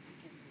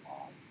significant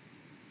vlog,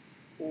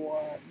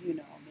 or,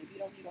 maybe you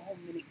don't need a whole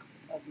minute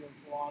clip of your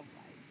vlog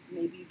life.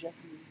 Maybe you just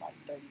need like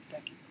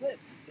 30-second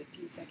clips,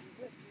 15-second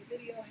clips in the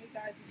video. Hey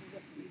guys, this is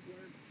a free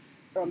blurb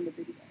from the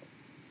video.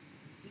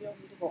 You don't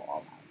need to go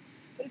all out.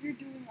 But if you're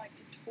doing like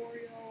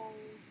tutorials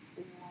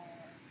or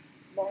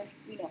learning,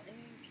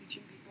 anything,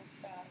 teaching people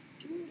stuff,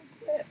 do it a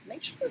clip.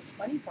 Make sure there's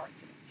funny parts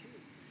in it too.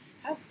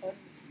 Have fun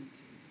with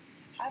YouTube.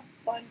 Have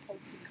fun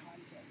posting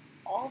content.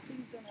 All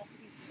things don't have to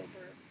be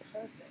super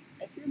perfect.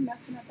 If you're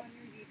messing up on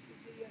your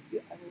YouTube video, if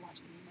you ever watch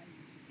any of my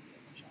YouTube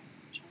videos,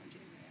 I'm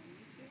challenging you on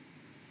YouTube.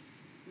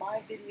 My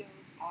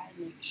videos, I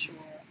make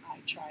sure I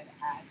try to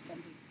add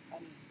something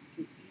funny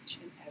to each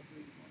and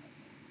every one of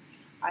them.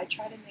 I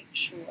try to make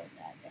sure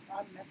that if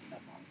I'm messing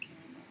up on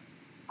camera,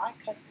 I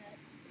cut that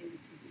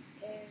into the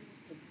end,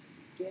 into the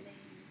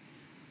beginning.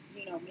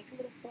 You know, make a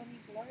little funny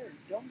blurb.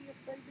 Don't be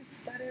afraid to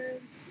stutter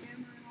and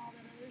stammer and all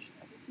that other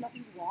stuff. There's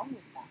nothing wrong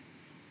with that.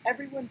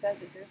 Everyone does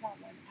it. There's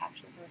not one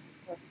actual perfect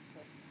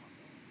person out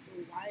there. So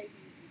why do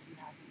you think you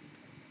have to be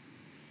perfect?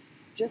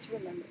 Just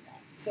remember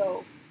that.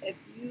 So if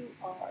you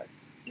are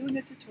doing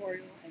a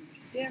tutorial and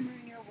you're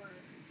stammering your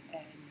words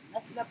and you're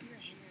messing up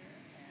your hair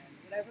and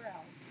whatever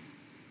else,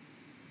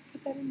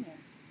 put that in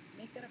there.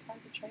 Make that a part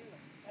of the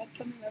trailer. That's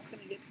something that's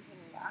going to get people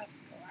to laugh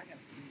and go, I got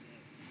to see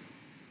this.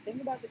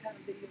 Think about the kind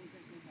of videos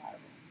that go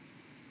viral.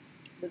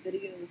 The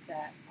videos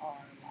that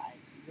are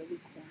like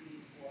really corny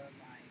or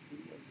like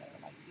videos that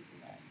are like people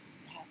that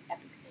have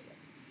epic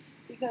fails.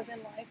 Because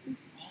in life, we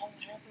all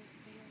have those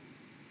fails.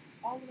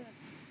 All of us.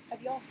 Have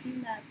y'all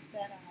seen that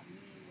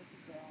meme with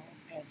the girl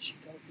and she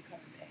goes to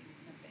cut her bangs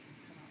and her bangs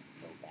come out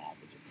so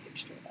bad they just stick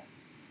straight up?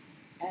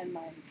 And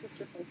my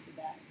sister posted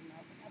that and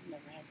I was like, I've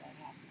never had that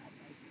happen. I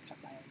used to cut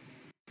my own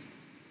bangs.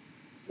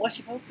 Well,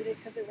 she posted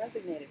it because it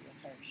resonated with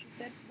her. She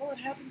said, well,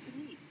 it happened to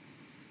me.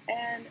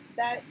 And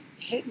that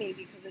hit me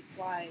because it's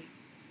like,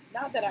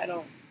 not that I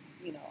don't,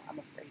 you know, I'm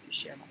afraid to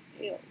share my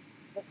fails.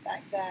 The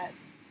fact that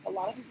a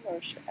lot of people are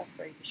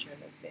afraid to share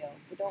their fails,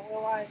 but don't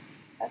realize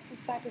that's the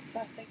type of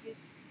stuff that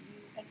gets you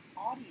an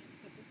audience.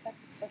 That's the type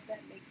of stuff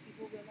that makes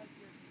people realize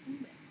you're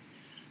human.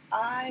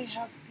 I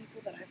have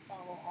people that I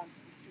follow on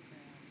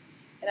Instagram,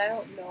 and I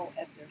don't know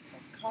if they're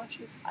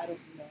subconscious. I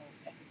don't know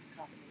if it's a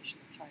combination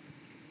of trying to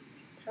be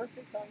completely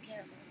perfect on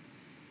camera,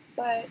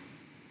 but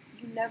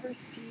you never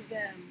see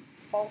them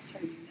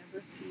falter. You never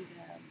see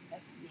them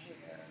messy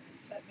hair and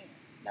sweatpants.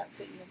 Not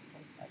saying you have to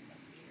post like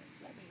messy hair and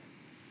sweatpants.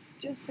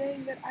 Just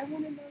saying that I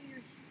want to know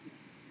you're human.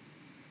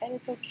 And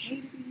it's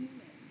okay to be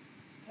human.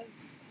 Because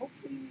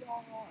hopefully we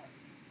all are.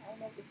 I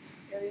don't know if this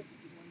area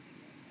 51 thing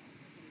right now,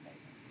 if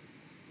anybody's on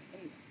Facebook. But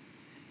anyway.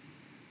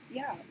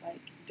 Yeah,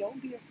 like don't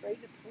be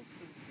afraid to post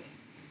those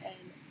things.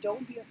 And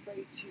don't be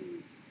afraid to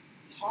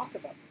talk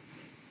about those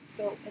things.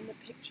 So in the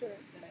picture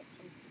that I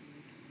posted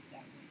recently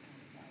that went kind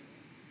of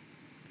viral,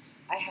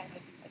 I had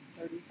I think like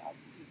 30,000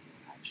 people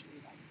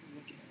actually like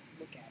look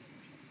at it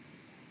or something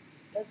like that.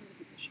 Dozens of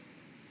people shared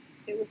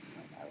it. It was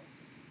not viral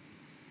for me.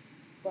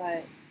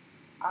 But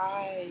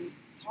I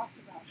talked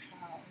about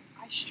how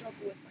I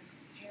struggle with my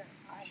girl's hair.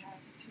 I have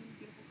two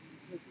beautiful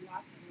girls with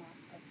lots and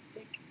lots of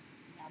thick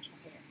natural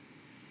hair.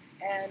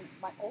 And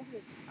my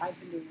oldest, I've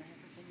been doing her hair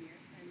for 10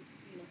 years, and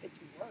you know,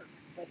 it's work,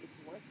 but it's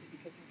worth it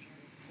because her hair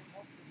is so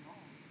healthy and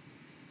long.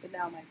 But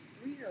now my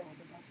 3-year-old,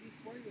 about to be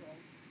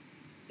 4-year-old,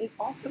 is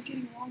also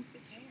getting long,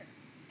 thick hair.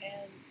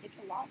 And it's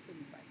a lot for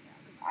me right now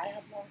because I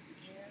have long,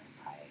 thick hair.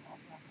 I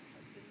also have my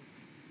husband's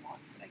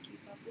locks that I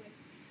keep up with.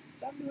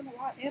 So I'm doing a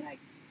lot. And I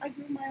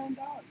grew my own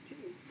dog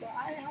too. So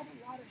I have a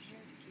lot of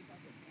hair to keep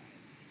up with,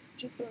 guys.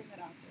 Just throwing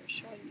that out there,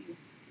 showing you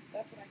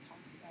that's what I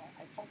talked about.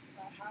 I talked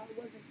about how it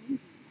wasn't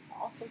easy.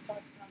 I also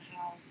talked about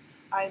how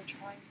I'm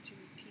trying to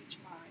teach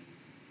my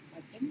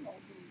 10-year-old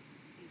who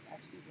is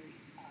actually very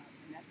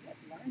inept at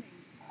learning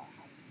how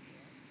to do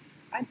hair.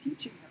 I'm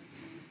teaching her,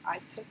 so I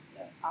took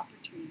the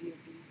opportunity of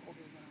being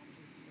overwhelmed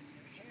with doing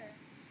their hair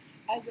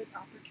as an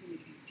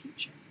opportunity to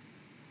teach her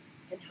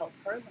and help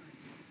her learn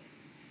something.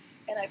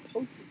 And I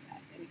posted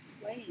that and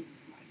explained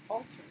my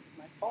faults,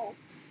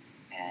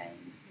 and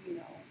you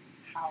know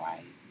how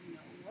I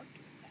worked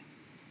with that.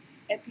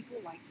 And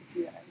people like to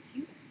see that I was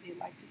human. They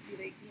like to see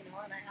that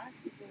And I asked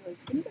people, has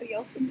anybody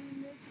else been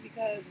doing this?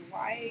 Because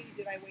why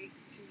did I wait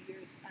 2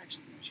 years?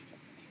 Actually, no, she just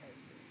got hair a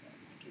year ago.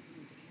 My kids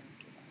didn't get hair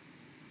until about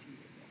 2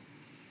 years old.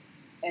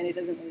 And it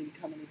doesn't really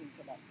become anything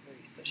until about 3.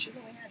 So she's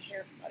only had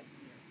hair for about a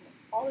year. Well,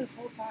 all this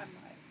whole time,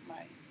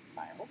 my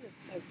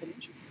oldest has been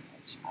interested.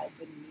 I've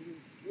been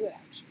meaning to do it,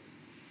 actually.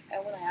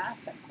 And when I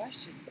asked that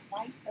question,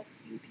 quite a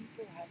few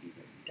people have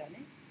either done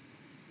it,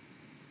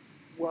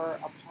 were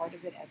a part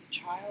of it as a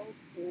child,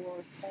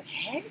 or said,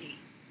 hey,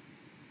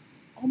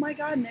 oh my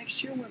God,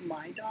 next year when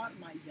my daughter,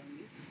 my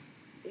youngest,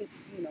 is,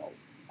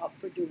 up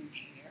for doing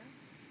hair,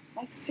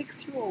 my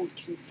 6-year-old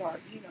can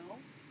start,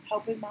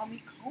 helping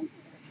mommy comb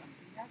it or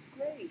something. That's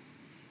great.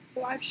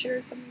 So I've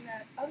shared something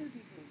that other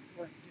people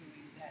weren't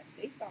doing that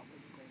they thought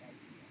was a great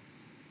idea.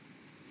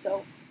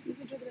 So these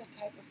are the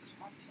type of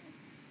content,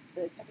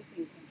 the type of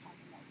things I'm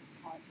talking about with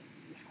content.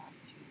 You have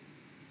to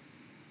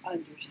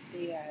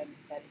understand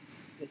that it's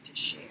good to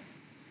share.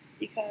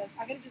 Because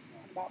I could have just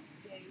gone about my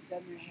day,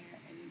 done their hair,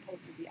 and then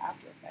posted the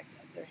after effects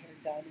of their hair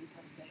done and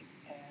perfect.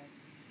 And,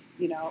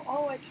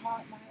 oh, I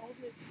taught my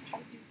oldest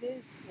how to do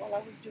this while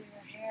I was doing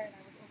her hair and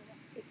I was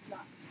overwhelmed. It's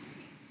not the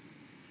same.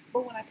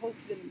 But when I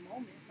posted in the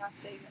moment, not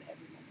saying that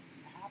every moment's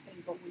going to happen,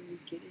 but when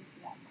you get into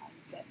that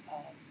mindset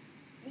of,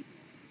 wait a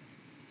minute,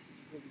 this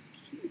is really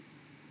cute.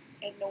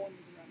 And no one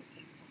was around the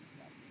table for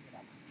myself to figure it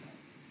out myself.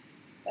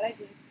 But I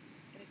did,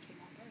 and it came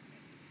out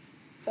perfect.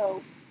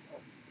 So,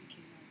 it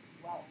came out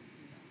well,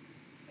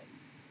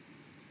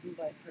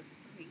 but perfect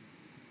for me.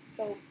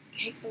 So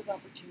take those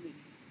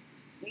opportunities.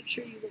 Make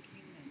sure you look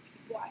human.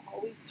 People, I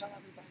always tell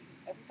everybody,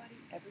 because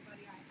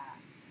everybody I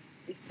ask,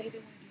 they say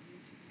they want to do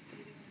YouTube, they say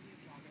they want to be a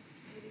blogger,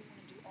 they say they want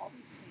to do all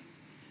these things,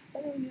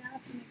 But then when you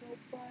ask them, they go,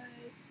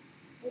 but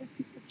what if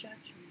people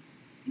judge me?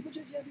 People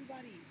judge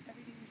everybody.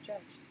 Everything is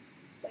judged.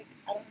 Like,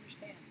 I don't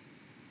understand.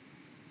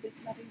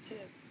 It's nothing to,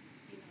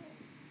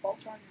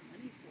 falter on your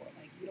money for.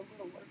 Like, you don't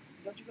go to work.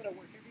 Don't you go to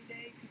work every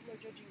day? People are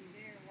judging you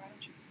there.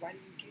 Why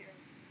do you care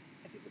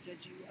if people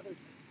judge you other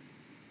places?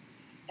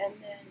 And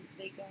then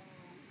they go,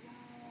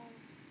 well,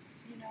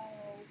 you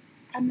know,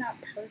 I'm not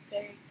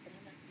perfect and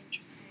I'm not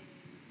interesting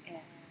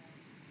and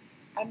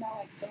I'm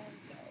not like so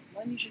and so.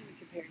 One, you shouldn't be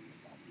comparing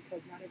yourself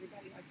because not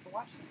everybody likes to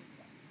watch so and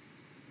so.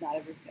 Not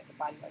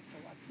everybody likes to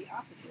watch the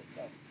opposite of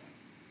so and so.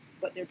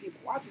 But there are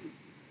people watching these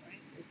people,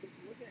 right? There's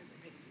people looking at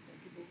their pages, there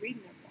are people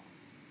reading their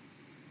blogs.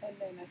 And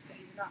then I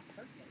say, you're not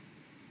perfect,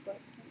 but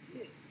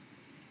who is?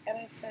 And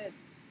I said,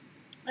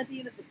 at the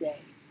end of the day,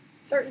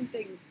 certain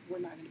things we're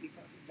not going to be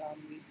perfect on.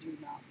 We do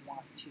not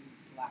want to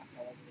blast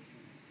all over the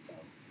internet. So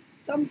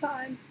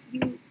sometimes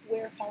you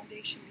wear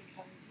foundation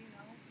because,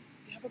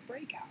 you have a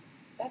breakout.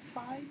 That's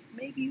fine.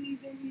 Maybe you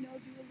even,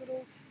 do a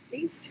little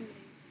face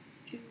tuning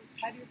to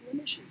have your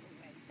blemishes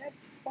away.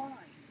 That's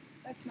fine.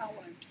 That's not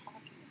what I'm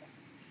talking about.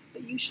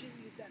 But you shouldn't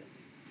use that as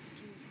an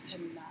excuse to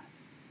not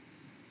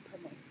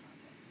promote your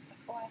content. It's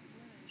like, oh, I have a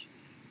blemish,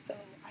 so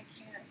I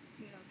can't,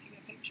 take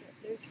a picture.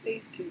 There's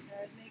face tune,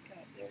 there's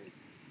makeup, there's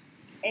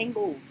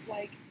angles,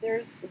 like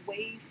there's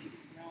ways to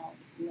get around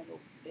little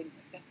things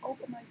like that. Oh,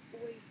 but my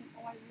voice, and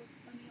oh, I look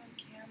funny on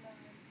camera,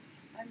 and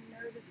I'm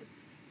nervous. And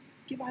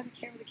get behind the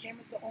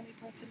camera's the only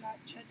person not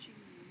judging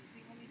you. It's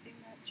the only thing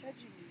not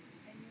judging you,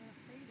 and you're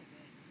afraid of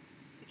it.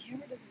 The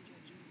camera doesn't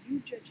judge you. You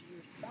judge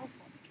yourself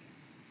on the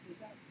camera. You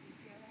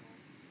see how that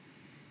works?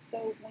 So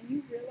when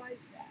you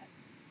realize that,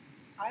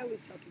 I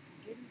always tell people,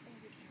 get in front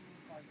of the camera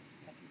regardless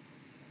if you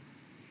post it.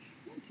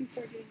 Once you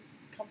start getting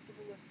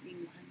comfortable with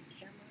being behind the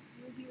camera,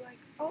 you'll be like,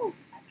 oh,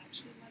 I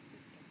actually like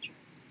this picture.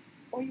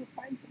 Or you'll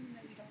find something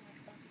that you don't like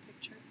about the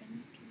picture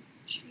and you can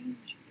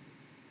change it.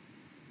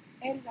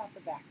 Edit out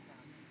the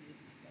background if you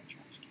didn't like that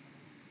trash can.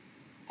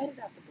 Edit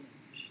out the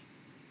blemish.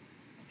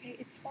 Okay,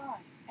 it's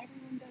fine.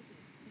 Everyone does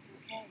it. It's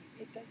okay.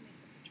 It does make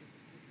the pictures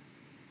look pretty.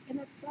 And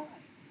that's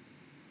fine.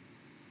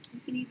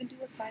 You can even do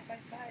a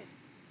side-by-side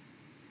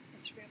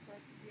Instagram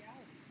versus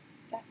reality.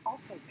 That's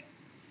also good.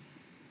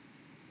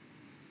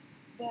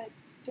 But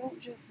don't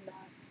just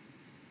not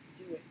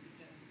do it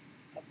because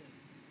of those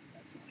things.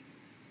 That's not a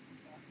good excuse. I'm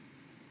sorry.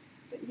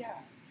 But yeah,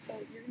 so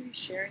you're going to be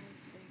sharing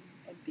these things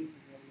and being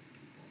real with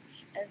people.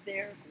 And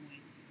they're going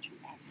to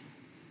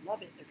absolutely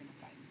love it. They're going to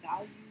find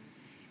value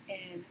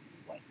in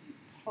what you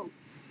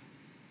post.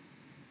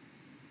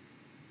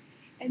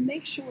 And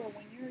make sure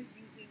when you're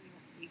using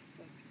your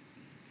Facebook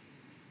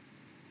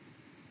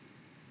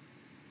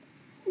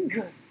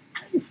good.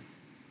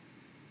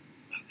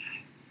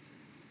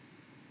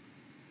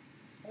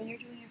 When you're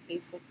doing your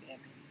Facebook fan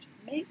page,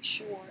 make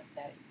sure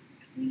that it's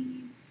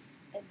clean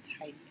and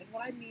tidy. And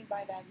what I mean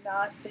by that,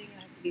 not saying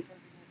it has to be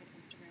perfect like an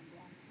Instagram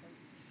blog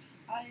post.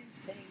 I'm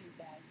saying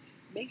that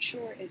make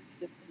sure it's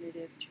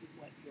definitive to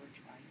what you're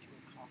trying to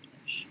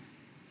accomplish.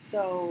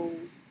 So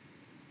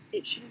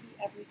it shouldn't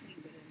be everything,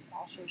 but it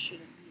also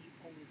shouldn't be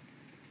only the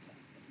perfect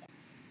stuff.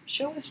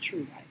 Show us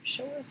true life.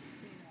 Show us,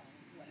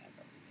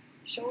 whatever.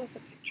 Show us a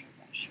picture of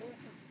that. Show us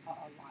a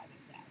line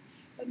of that.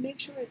 But make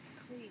sure it's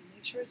clean.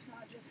 Make sure it's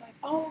not just like,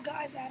 oh,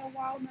 guys, I had a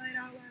wild night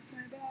out last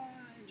night,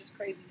 and just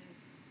craziness.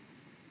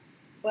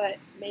 But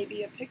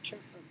maybe a picture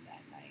from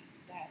that night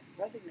that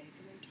resonates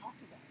and then talk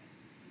about it.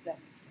 Does that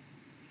make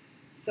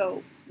sense?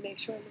 So make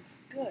sure it looks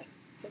good.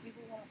 So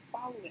people want to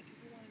follow it.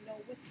 People want to know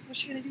what's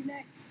she going to do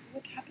next?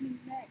 What's happening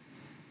next?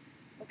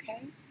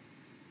 Okay?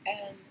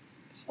 And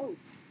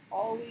post.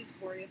 Always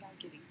worry about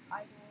getting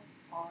eyeballs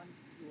on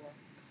your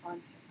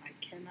content. I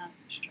cannot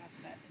stress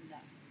that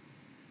enough.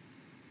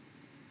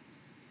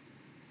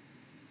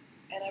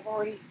 And I've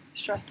already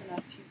stressed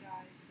enough to you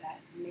guys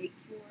that make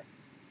your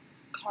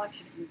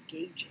content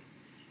engaging.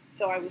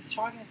 So I was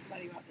talking to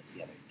somebody about this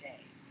the other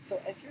day.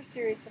 So if you're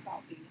serious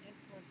about being an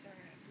influencer,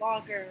 a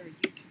blogger, or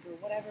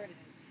YouTuber, whatever it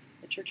is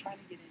that you're trying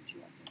to get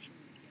into on social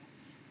media,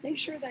 make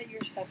sure that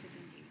your stuff is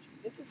engaging.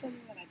 This is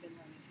something that I've been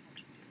learning how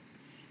to do.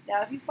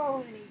 Now, if you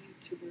follow any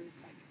YouTubers,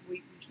 like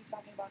we keep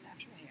talking about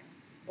natural hair,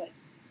 but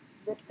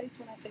replace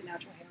when I say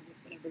natural hair with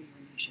whatever your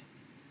niche is.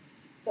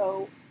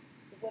 So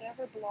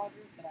whatever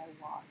bloggers that I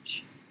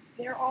watch,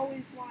 they're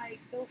always like,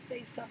 they'll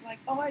say stuff like,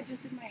 oh, I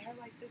just did my hair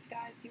like this,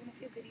 guys. Do you want to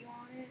see a video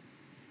on it?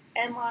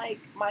 And like,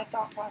 my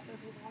thought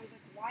process was always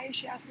like, why is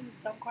she asking this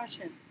dumb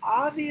question?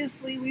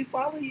 Obviously, we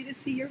follow you to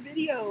see your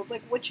videos.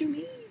 Like, what you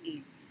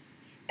mean?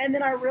 And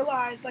then I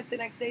realized, like, the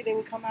next day they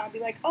would come out and be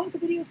like, oh, the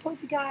video's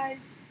posted, guys.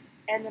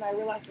 And then I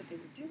realized what they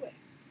were doing.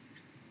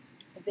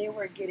 They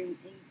were getting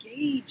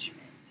engagement.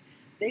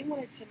 They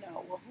wanted to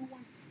know, well, who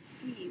wants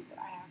to see what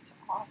I have to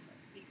offer?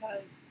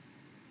 Because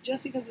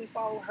just because we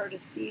follow her to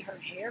see her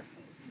hair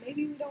post,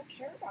 maybe we don't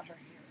care about her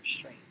hair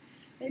straight.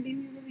 Maybe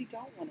we really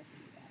don't want to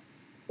see that.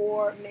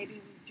 Or maybe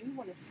we do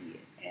want to see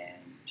it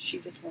and she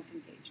just wants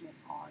engagement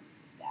on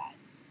that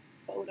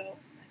photo,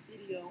 on that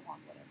video, on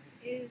whatever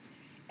it is.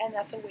 And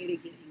that's a way to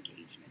get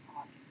engagement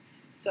on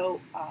it.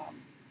 So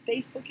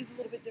Facebook is a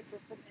little bit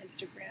different from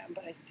Instagram,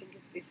 but I think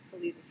it's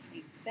basically the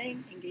same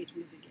thing.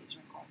 Engagement is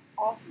engagement across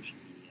all social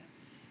media,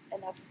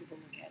 and that's what people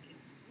look at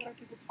is what are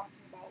people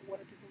talking about, what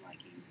are people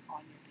liking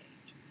on your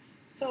page.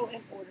 So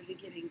in order to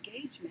get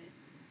engagement,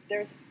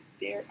 there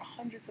are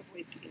hundreds of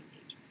ways to get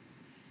engagement.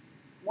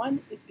 One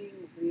is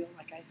being real,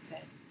 like I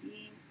said,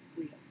 being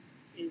real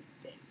is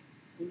big.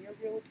 When you're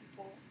real with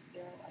people,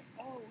 they're like,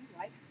 oh, we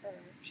like her.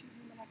 She's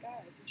human like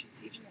us, and she's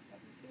teaching us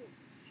something too.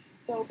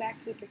 So back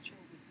to the picture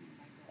with me and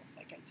my girls,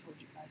 like I told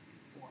you guys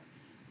before.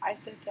 I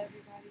said to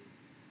everybody,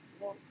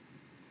 well,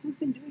 who's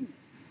been doing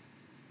this?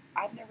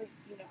 I've never,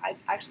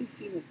 I've actually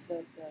seen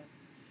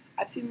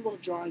I've seen little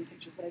drawing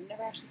pictures, but I've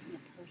never actually seen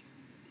a person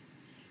do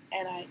this.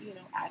 And I,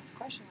 asked the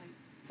question, like,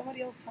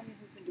 somebody else tell me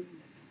who's been doing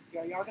this.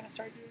 Are y'all going to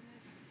start doing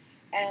this?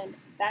 And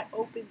that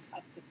opens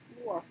up the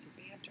floor for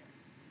banter.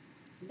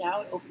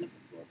 Now it opens up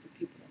the floor for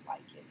people to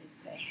like it and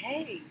say,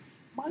 hey,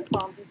 my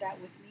mom did that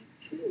with me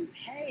too.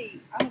 Hey,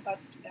 I'm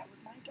about to do that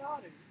with my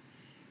daughters.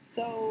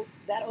 So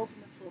that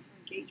opened the floor for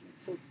engagement.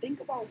 So think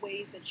about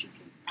ways that you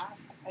can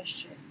ask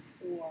questions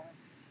or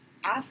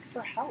ask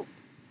for help.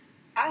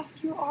 Ask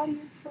your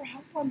audience for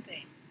help on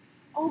things.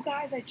 Oh,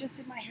 guys, I just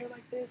did my hair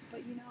like this,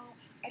 but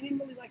I didn't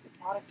really like the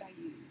product I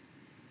used.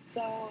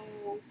 So,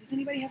 does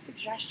anybody have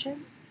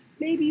suggestions?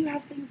 Maybe you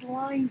have things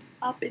lined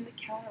up in the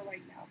counter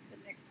right now for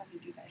the next time you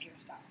do that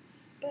hairstyle.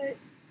 But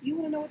you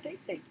want to know what they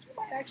think. You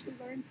might actually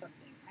learn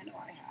something. I know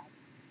I have.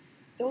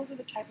 Those are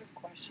the type of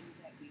questions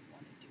that we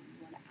want to do.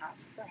 We want to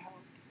ask for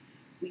help.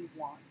 We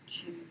want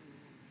to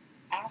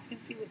ask and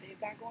see what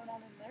they've got going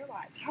on in their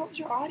lives. How's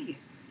your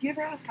audience? Do you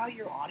ever ask how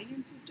your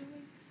audience is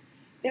doing?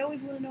 They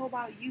always want to know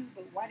about you,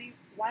 but why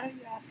don't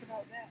you ask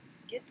about them?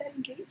 Get that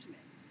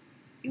engagement.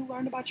 You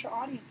learn about your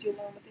audience. You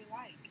learn what they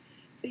like.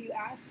 So you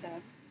ask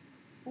them,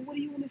 well, what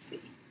do you want to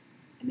see?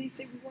 And they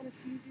say, we want to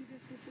see you do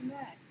this, this, and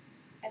that.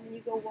 And then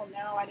you go, well,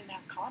 now I didn't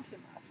have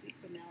content last week,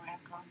 but now I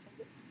have content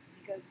this week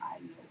because I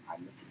know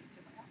I'm listening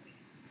to my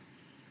audience.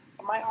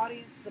 My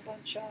audience is a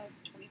bunch of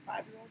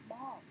 25-year-old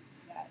moms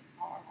that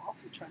are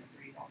also trying to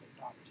braid all their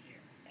daughters'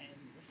 hair. And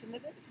listen to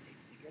this, they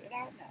figured it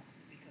out now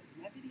because of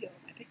my video,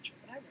 my picture,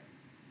 whatever.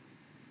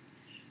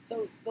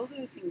 So those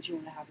are the things you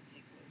want to have a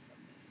takeaway from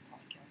this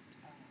podcast.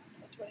 I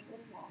know it's running a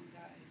little long,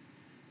 guys,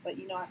 but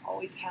I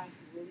always have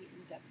really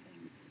in-depth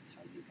things to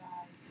tell you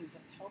guys, things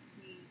that helped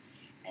me,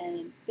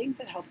 and things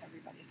that help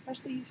everybody,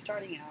 especially you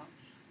starting out.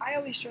 I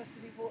always stress to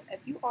people, if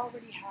you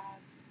already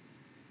have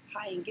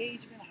high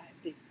engagement, high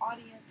big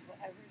audience,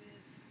 whatever it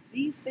is,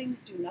 these things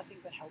do nothing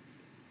but help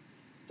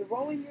you.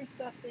 Throwing your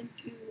stuff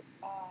into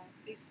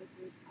Facebook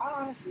groups,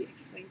 I honestly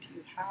explain to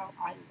you how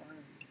I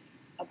learned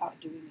about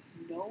doing this.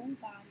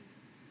 Nobody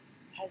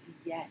has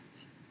yet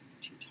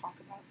to talk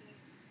about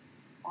this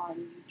on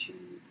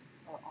YouTube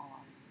or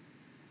on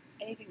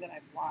anything that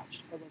I've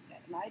watched or looked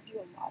at. And I do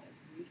a lot of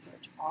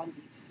research on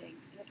these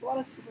things. And it's a lot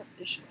of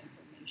superficial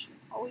information.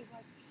 It's always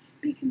like,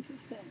 be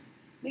consistent.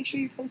 Make sure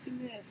you're posting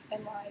this.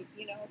 And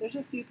there's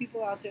a few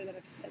people out there that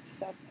have said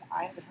stuff that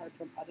I haven't heard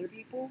from other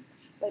people.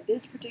 But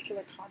this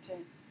particular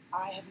content,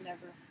 I have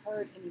never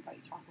heard anybody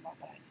talk about,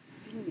 but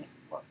I've seen it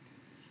work.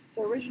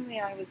 So originally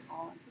I was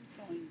on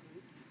some sewing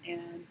groups,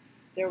 and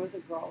there was a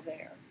girl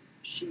there.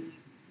 She,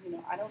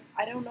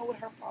 I don't know what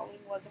her following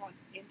was on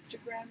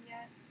Instagram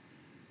yet,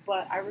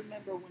 but I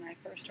remember when I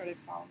first started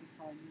following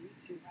her on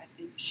YouTube, I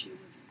think she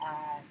was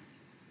at,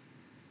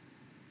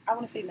 I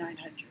want to say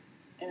 900.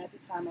 And at the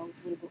time I was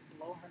a little bit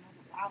below her, and I was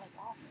like, wow, that's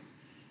awesome.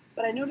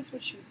 But I noticed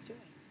what she was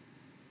doing.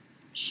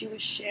 She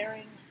was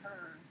sharing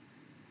her,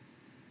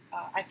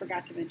 I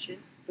forgot to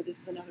mention, but this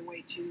is another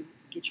way to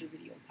get your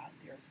videos out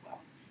there as well.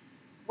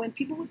 When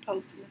people would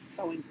post in the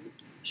sewing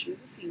groups, she was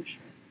a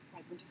seamstress,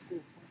 like went to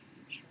school for a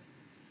seamstress,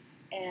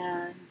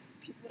 and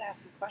people would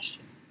ask a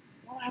question.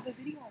 Well, I have a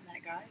video on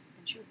that, guys,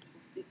 and she would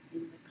post it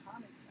in the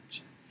comment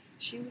section.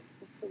 She would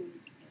post the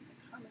link in the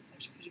comment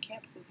section because you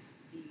can't post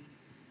the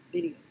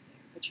videos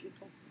there, but you would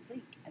post the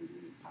link, and the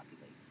link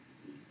populates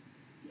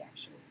the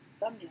actual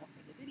thumbnail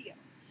for the video.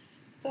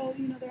 So,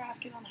 they're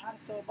asking on how to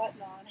sew a button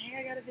on. Hey,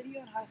 I got a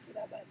video on how to sew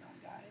that button on,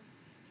 guys.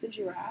 Since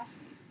you were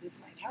asking, this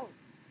might help.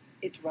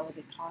 It's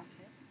relevant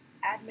content.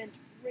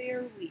 Admins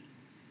rarely,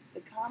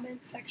 the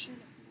comment section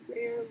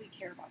rarely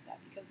care about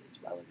that because it's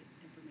relevant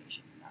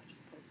information. You're not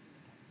just posting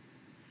the post.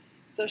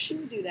 So she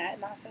would do that,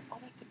 and I said, oh,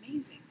 that's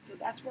amazing. So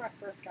that's where I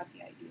first got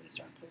the idea to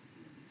start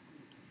posting in these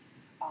groups.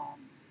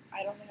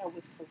 I don't think I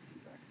was posting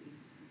directly in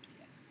these groups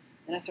yet.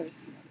 And I started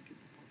seeing other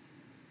people posting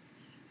in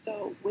groups.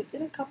 So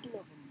within a couple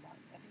of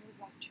months, I think it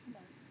was like 2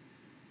 months,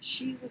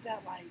 she was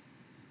at like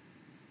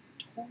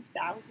 2,000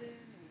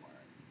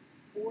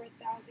 or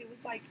 4,000. It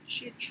was like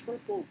she had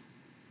tripled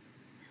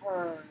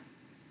her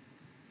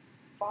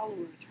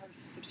followers, her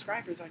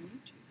subscribers on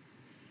YouTube.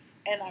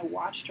 And I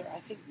watched her.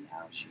 I think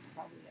now she's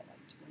probably at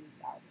like 20,000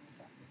 or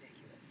something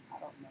ridiculous.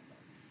 I don't remember.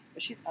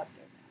 But she's up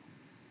there now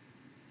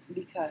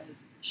because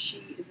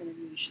she is in a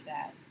niche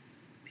that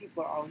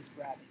people are always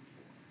grabbing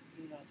for.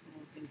 It's one of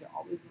those things they're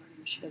always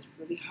learning. She does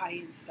really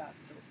high-end stuff,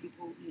 so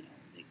people,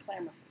 they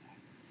clamor for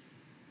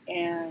that.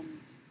 And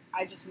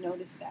I just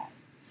noticed that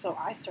So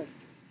I started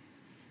doing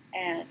it.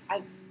 And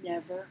I've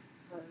never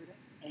heard of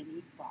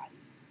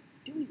anybody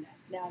doing that.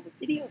 Now, the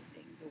video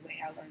thing, the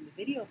way I learned the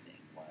video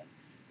thing was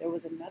there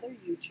was another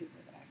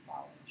YouTuber that I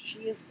follow.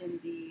 She is in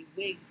the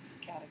wigs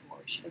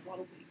category. She does a lot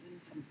of wigs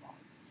and some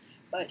vlogs,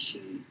 but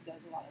she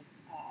does a lot of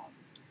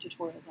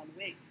tutorials on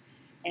wigs.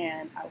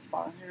 And I was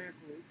following her in a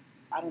group,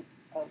 I don't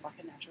like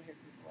a natural hair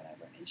group or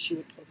whatever, and she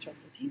would post her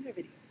little teaser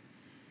videos.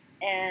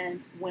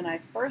 And when I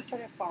first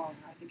started following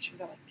her, I think she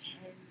was at like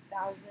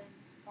 10,000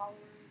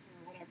 followers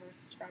or whatever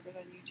subscribers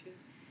on YouTube.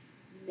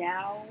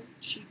 Now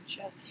she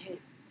just hit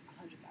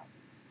 100,000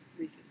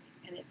 recently,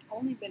 and it's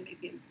only been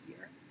maybe a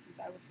year since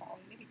I was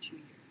following, maybe 2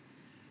 years.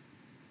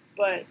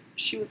 But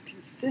she was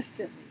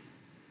consistently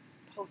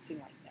posting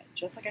like that,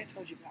 just like I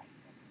told you guys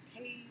from her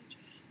page.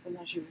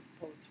 Sometimes she would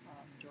post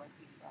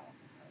directly from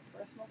her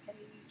personal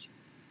page.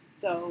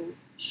 So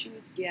she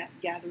was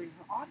gathering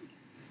her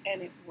audience,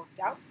 and it worked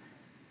out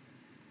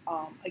for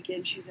her.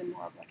 Again, she's in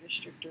more of like a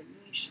stricter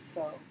niche,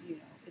 so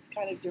it's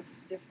kind of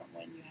different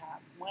when you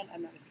have one.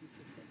 I'm not as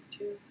consistent.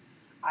 Two,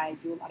 I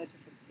do a lot of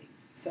different things,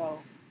 so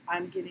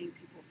I'm getting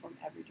people from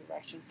every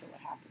direction. So what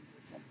happens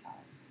is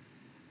sometimes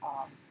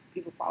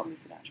people follow me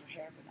for natural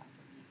hair, but not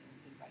for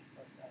vegans, and vice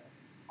versa,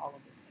 all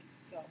over the place.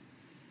 So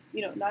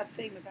not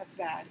saying that that's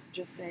bad,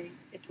 just saying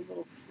it's a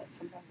little slow.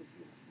 Sometimes it's a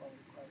little slow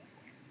to grow that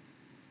way.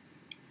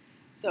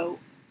 So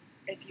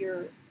if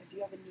you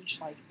have a niche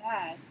like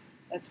that,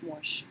 that's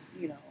more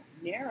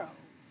narrow,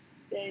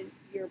 then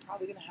you're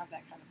probably going to have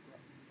that kind of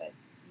growth. But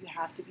you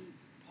have to be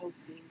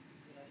posting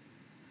good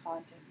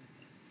content with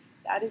it.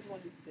 That is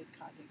when good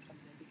content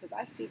comes in, because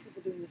I see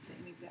people doing the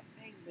same exact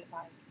thing, but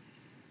like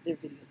their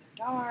videos are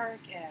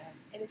dark,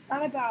 and it's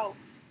not about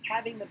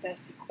having the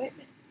best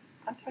equipment.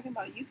 I'm talking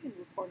about you can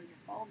record on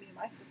your phone. Me and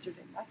my sister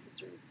did. My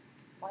sister is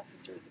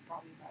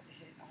probably about to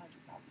hit 100,000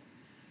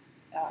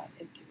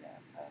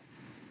 Instagram.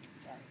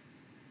 Sorry,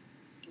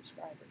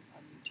 subscribers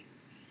on YouTube.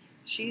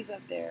 She's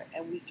up there,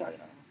 and we started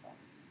on her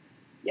phone.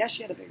 Yes,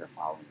 she had a bigger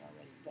following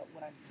already, but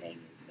what I'm saying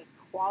is the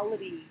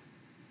quality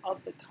of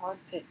the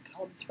content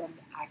comes from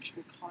the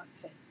actual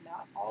content,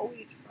 not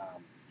always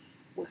from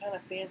what kind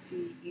of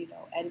fancy,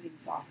 editing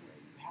software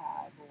you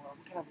have or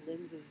what kind of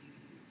lenses you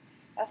use.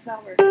 That's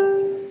not where it comes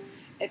from.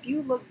 If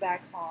you look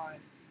back on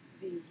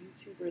the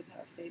YouTubers that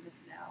are famous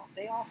now,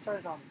 they all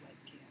started on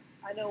webcams.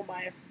 I know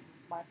my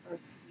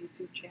first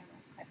YouTube channel,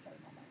 I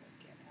started on my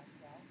webcam as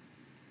well.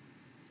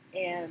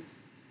 And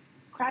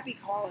crappy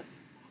quality.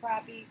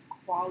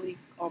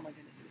 Oh my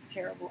goodness, it was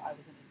terrible. I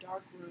was in a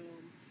dark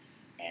room,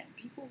 and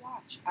people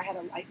watched. I had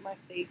a light in my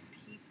face.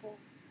 People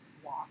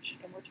watched,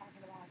 and we're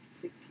talking about like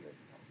 6 years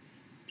ago.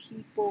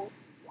 People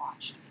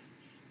watched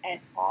me,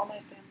 and all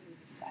my family was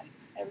ecstatic.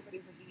 Everybody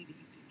was like, "You need a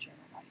YouTube channel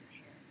about your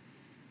hair,"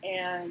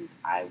 and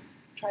I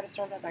tried to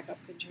start that back up.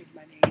 Couldn't change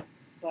my name,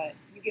 but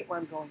you get where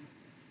I'm going with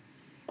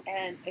this.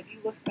 And if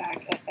you look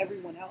back at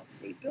everyone else,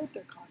 they built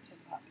their content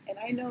up. And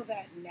I know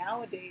that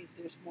nowadays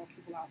there's more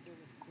people out there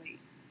with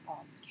great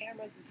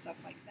cameras and stuff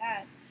like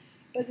that.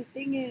 But the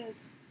thing is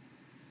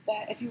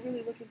that if you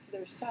really look into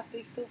their stuff,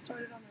 they still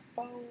started on their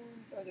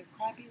phones or their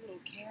crappy little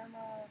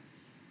camera.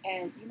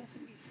 And you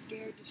mustn't be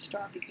scared to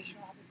start because you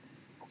don't have the best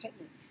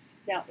equipment.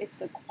 Now, it's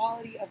the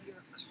quality of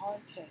your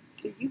content.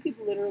 So you could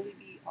literally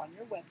be on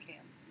your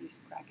webcam, use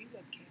crappy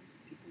webcams.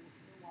 People will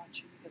still watch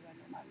you because I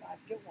know my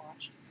lives get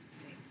watched. It's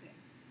the same thing.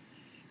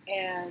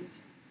 And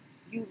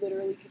you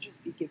literally could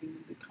just be giving me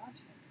good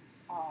content.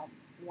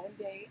 One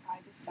day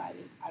I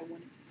decided I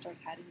wanted to start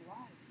adding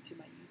lives to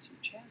my YouTube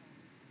channel.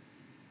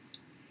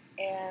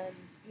 And,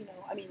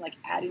 like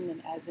adding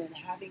them as in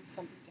having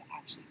something to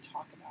actually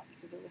talk about,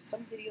 because there were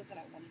some videos that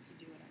I wanted to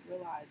do and I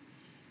realized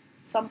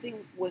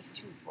something was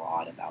too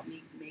broad about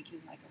me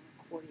making like a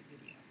recorded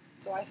video.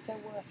 So I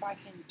said, well, if I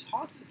can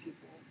talk to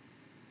people,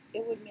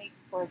 it would make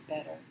for a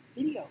better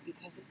video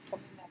because it's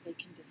something that they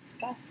can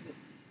discuss with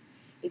me.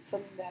 It's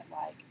something that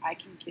like I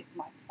can get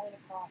my point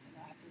across and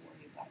not have to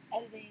worry about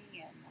editing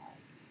and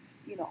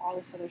all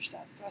this other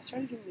stuff. So I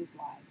started doing these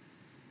lives.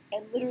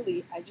 And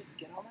literally, I just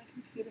get on my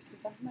computer,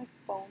 sometimes my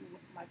phone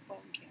with my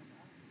phone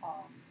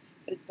camera,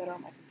 but it's better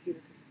on my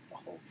computer because it's the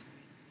whole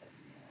screen instead of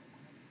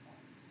one on the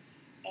phone.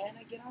 And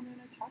I get on there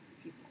and I talk to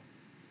people.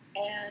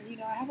 And,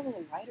 I have a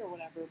little light or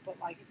whatever, but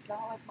like it's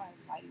not like my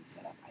lighting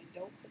setup. I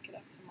don't hook it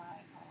up to my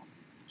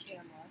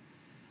camera.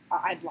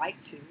 I'd like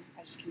to.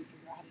 I just can't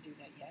figure out how to do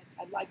that yet.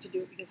 I'd like to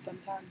do it because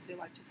sometimes they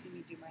like to see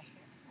me do my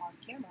hair on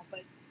camera.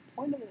 But the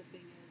point of the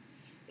thing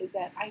is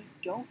that I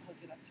don't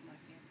hook it up to my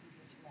fancy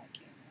DSLR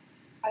camera.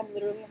 I'm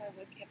literally on my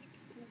webcam and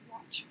people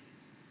watch me.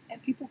 And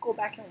people go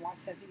back and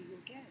watch that video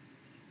again.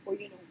 Or,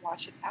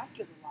 watch it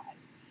after the live.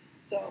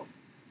 So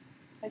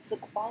it's the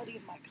quality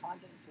of my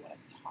content. It's what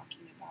I'm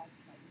talking about.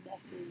 It's my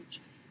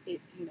message.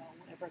 It's,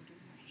 whenever I'm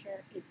doing my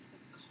hair, it's the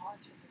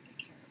content that they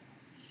care about.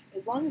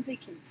 As long as they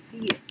can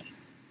see it.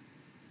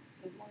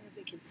 As long as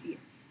they can see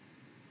it.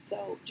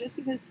 So just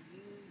because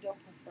you don't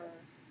prefer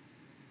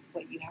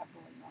what you have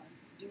going on,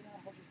 do not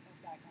hold yourself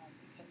back on,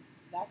 because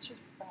that's just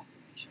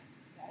procrastination.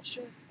 That's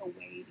just a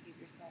way to give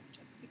yourself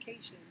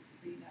justification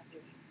for you not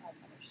doing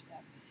another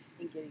step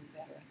and getting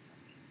better at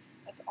something.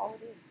 That's all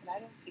it is. And I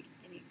don't take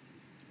any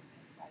excuses from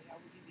anybody. I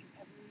will give you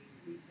every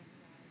reason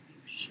why you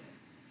should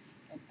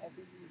and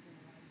every reason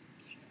why you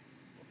can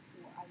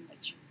before I let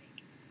you make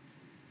an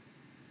excuse.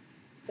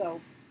 So,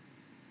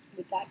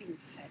 with that being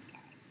said,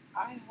 guys,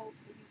 I hope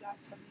that you got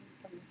something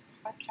from this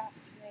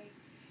podcast today,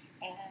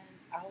 and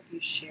I hope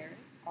you share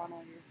it on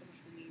all your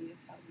social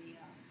medias. Help me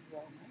out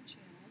grow my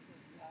channels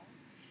as well.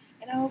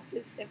 And I hope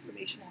this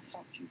information has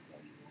helped you grow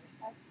yours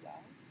as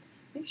well.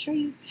 Make sure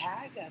you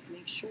tag us.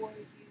 Make sure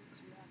you come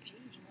to our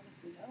page and let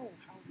us know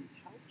how we've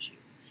helped you.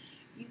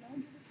 Give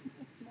us some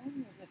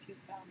testimonials if you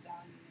found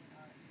value in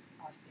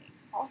our things.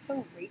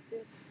 Also, rate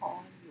this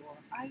on your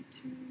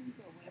iTunes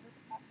or whatever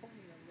platform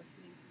you're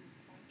listening to this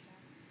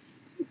podcast.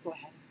 Please go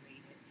ahead and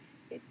rate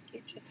it.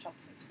 It just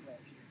helps us grow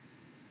here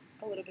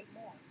a little bit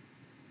more.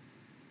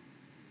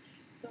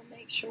 So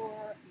make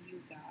sure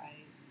you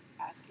guys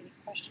ask any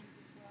questions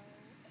as well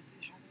if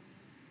you have any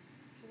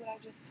to what I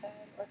just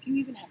said, or if you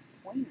even have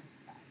pointers,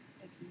 guys.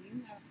 If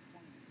you have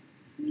pointers,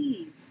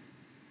 please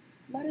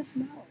let us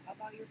know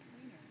about your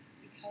pointers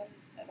because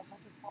that'll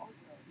help us all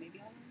grow. Maybe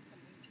I'll learn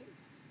something too.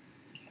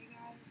 Okay,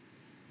 guys?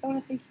 So I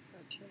want to thank you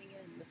for tuning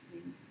in and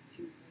listening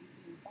to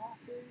Raising Bosses.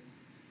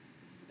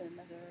 This has been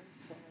another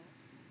solo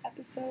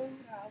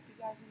episode. I hope you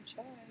guys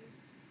enjoy.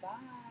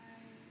 Bye.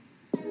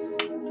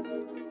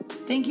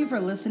 Thank you for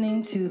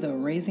listening to the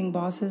Raising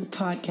Bosses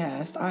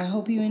podcast. I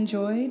hope you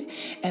enjoyed,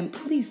 and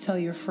please tell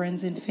your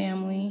friends and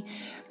family.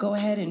 Go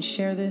ahead and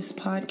share this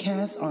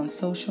podcast on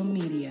social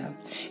media.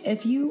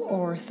 If you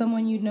or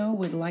someone you know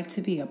would like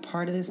to be a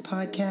part of this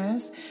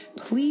podcast,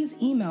 please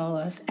email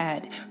us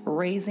at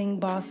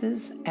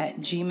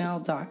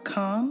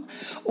raisingbosses@gmail.com,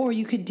 or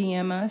you could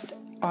DM us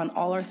on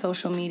all our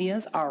social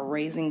medias, are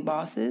Raising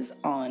Bosses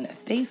on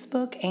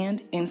Facebook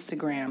and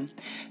Instagram.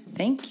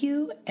 Thank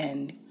you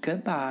and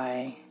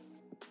goodbye.